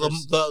alternative like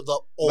universe.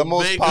 the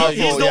most Omega. powerful-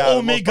 He's the yeah, the most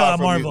Omega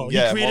powerful Marvel. mutant.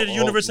 Yeah, He created a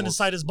universe most-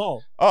 inside his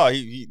ball. Oh,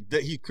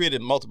 he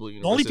created multiple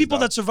universes. The only people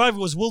now. that survived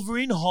was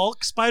Wolverine,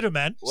 Hulk,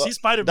 Spider-Man. Well, See,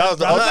 Spider-Man. that was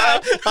the brought him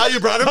other- back. How you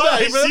brought him Oh,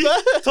 back? I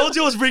see. Told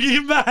you I was bringing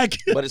him back.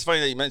 But it's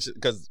funny that you mentioned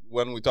because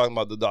when we're talking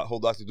about the whole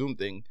Doctor Doom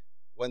thing,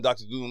 when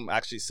Doctor Doom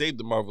actually saved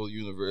the Marvel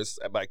universe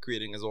by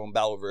creating his own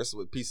Battleverse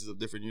with pieces of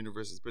different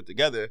universes put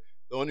together,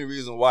 the only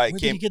reason why it Where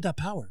did came he get that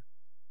power?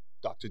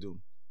 Doctor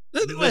Doom.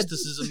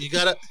 Mysticism. You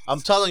gotta.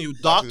 I'm telling you,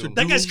 Doctor Doom.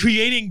 That guy's Doom-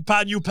 creating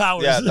new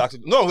powers. Yeah, Doctor.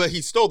 No, but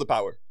he stole the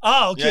power.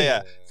 Oh, okay.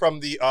 Yeah,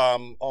 from the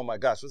Oh my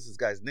gosh, what's this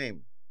guy's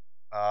name?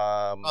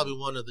 Probably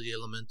one of the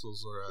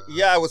elementals or.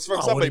 Yeah, it was from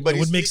Oh, somebody, it but would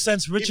he's- make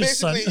sense. He Richard's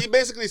son.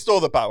 basically stole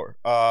the power.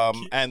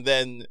 And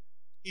then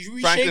He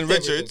reshaped Franklin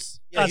everything. Richards.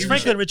 Yeah, It's he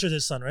Franklin reshaped-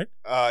 Richards' son,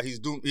 right? He's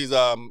Doom. He's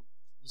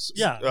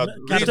Yeah. Reed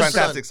Captain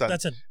Fantastic son.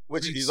 That's it.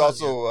 which Reed's he's son,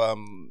 also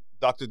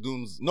Doctor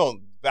Doom's. No,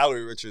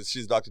 Valerie Richards.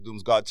 She's Doctor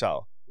Doom's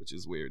godchild, which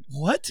is weird.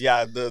 What?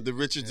 Yeah, the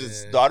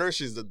Richards' Yeah. daughter.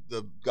 She's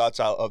the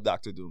godchild of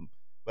Doctor Doom.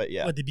 But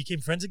yeah, What, they became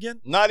friends again?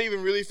 not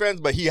even really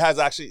friends. But he has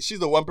actually. She's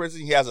the one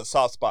person he has a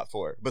soft spot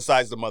for,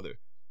 besides the mother.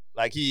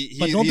 Like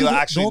But he'll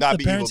actually don't not the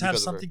be evil parents have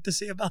because of her. something to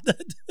say about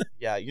that?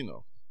 Yeah, you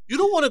know. You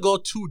don't want to go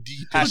too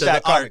deep into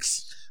Hashtag the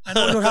arcs. I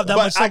know we don't have that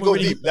But much I time. go We're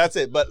already- deep. That's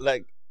it. But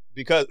like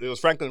because it was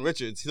Franklin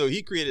Richards, so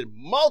he created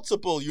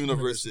multiple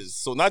universes.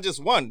 So not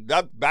just one.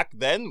 That back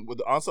then with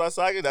the Onslaught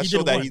Saga, that He showed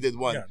did that one. he did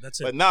one. Yeah,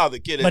 that's it. But now the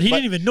kid, But he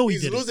didn't even know he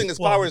he's did it. losing his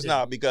Well, he powers did.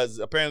 now because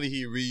apparently he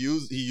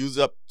used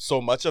up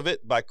so much of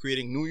it by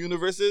creating new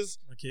universes.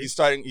 Okay.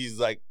 He's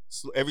like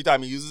every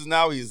time he uses it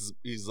now, he's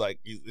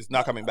it's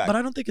not coming back. But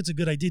I don't think it's a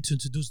good idea to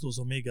introduce those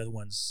Omega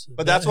ones.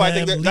 But that's why I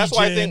think Them, that's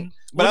why I Legion, think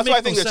but would that's why I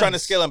make think no they're trying to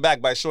sense. scale him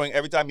back by showing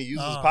every time he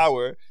uses his Ah,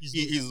 power, he's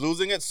he's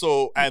losing it.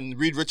 So and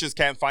Reed Richards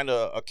can't find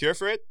a cure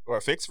for it or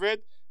a fix for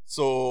it.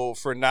 So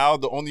for now,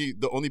 the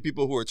only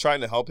people who are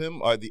trying to help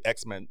him are the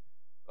X-Men.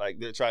 Like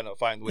they're trying to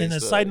find ways. And a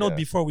to, side note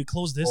yeah. before we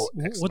close this, Oh,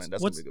 X-Men,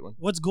 that's gonna be a good one.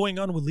 what's going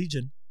on with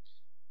Legion?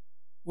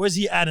 Where's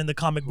he at in the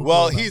comic book?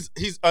 Well, world now?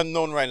 he's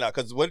unknown right now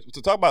because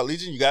to talk about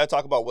Legion, you got to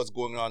talk about what's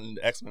going on in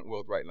the X-Men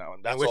world right now,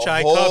 and that's which a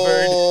I whole-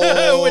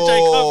 covered, which I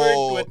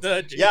covered with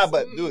the. Yeah,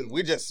 but dude,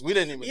 we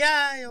didn't even.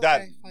 Yeah, okay,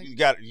 that fine. you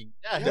got. Yeah,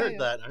 I heard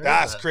that. I heard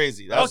That's that.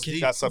 crazy. That's okay,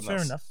 that's so something fair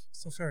else. enough.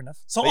 So fair enough.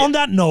 So But on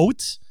that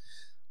note,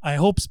 I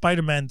hope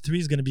Spider-Man 3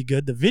 is going to be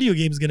good. The video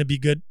game is going to be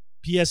good.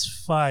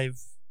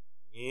 PS5.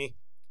 Eh.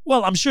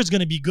 Well, I'm sure it's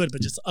going to be good,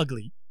 but just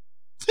ugly.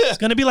 It's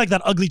going to be like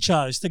that ugly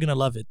child. You're still going to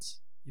love it,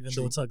 even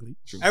though it's ugly.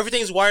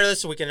 Everything's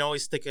wireless, so we can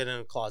always stick it in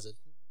a closet.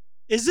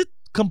 Is it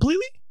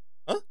completely?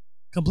 Huh?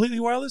 Completely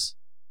wireless?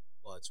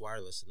 Well, it's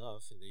wireless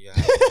enough. And then you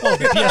Oh,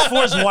 the have-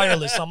 PS4 is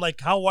wireless. I'm like,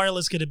 how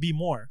wireless could it be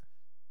more?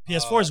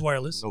 PS4 is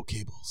wireless. No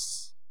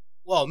cables.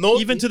 Well, no,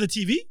 Even to the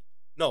TV?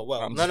 no.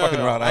 Well, I'm no, just no, fucking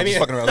no. around. I I'm mean, just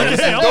fucking around. Like I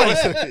say, I'm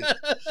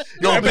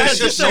No, Yeah, but man, it's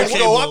just just no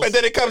go up cables. and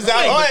then it comes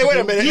down. Oh, hey, wait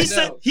a minute.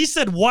 He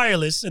said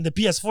wireless, and the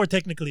PS4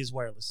 technically is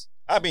wireless.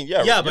 I mean,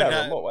 yeah, Yeah, but,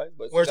 remote-wise,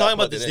 but we're you talking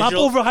gotta about this plug Stop it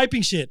Digital-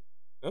 overhyping shit.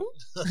 in.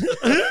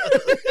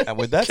 And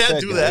with that Can't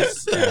said, do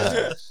guys,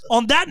 that.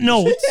 On that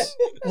note,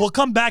 we'll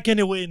come back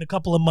anyway in a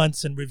couple of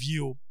months and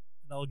review.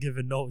 And I'll give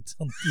a note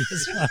on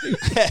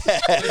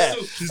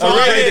PS5. All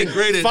right.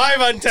 Graded.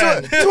 5 on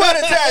 10. 2 out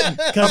of 10.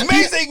 'Cause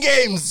Amazing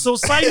games. So,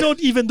 side note,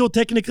 even though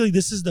technically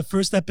this is the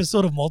first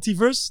episode of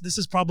Multiverse, this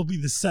is probably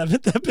the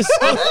 7th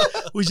episode.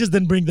 We just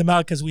didn't bring them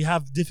out because we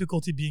have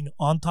difficulty being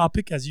on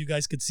topic, as you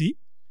guys could see.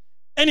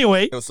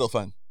 Anyway, It was still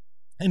fun.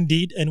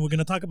 indeed, and we're going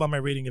to talk about my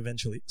rating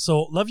eventually.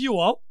 So, love you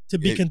all. To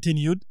be Yeah.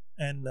 continued.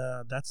 And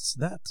that's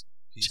that.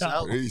 Peace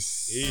Ciao. out.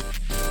 Peace. Peace.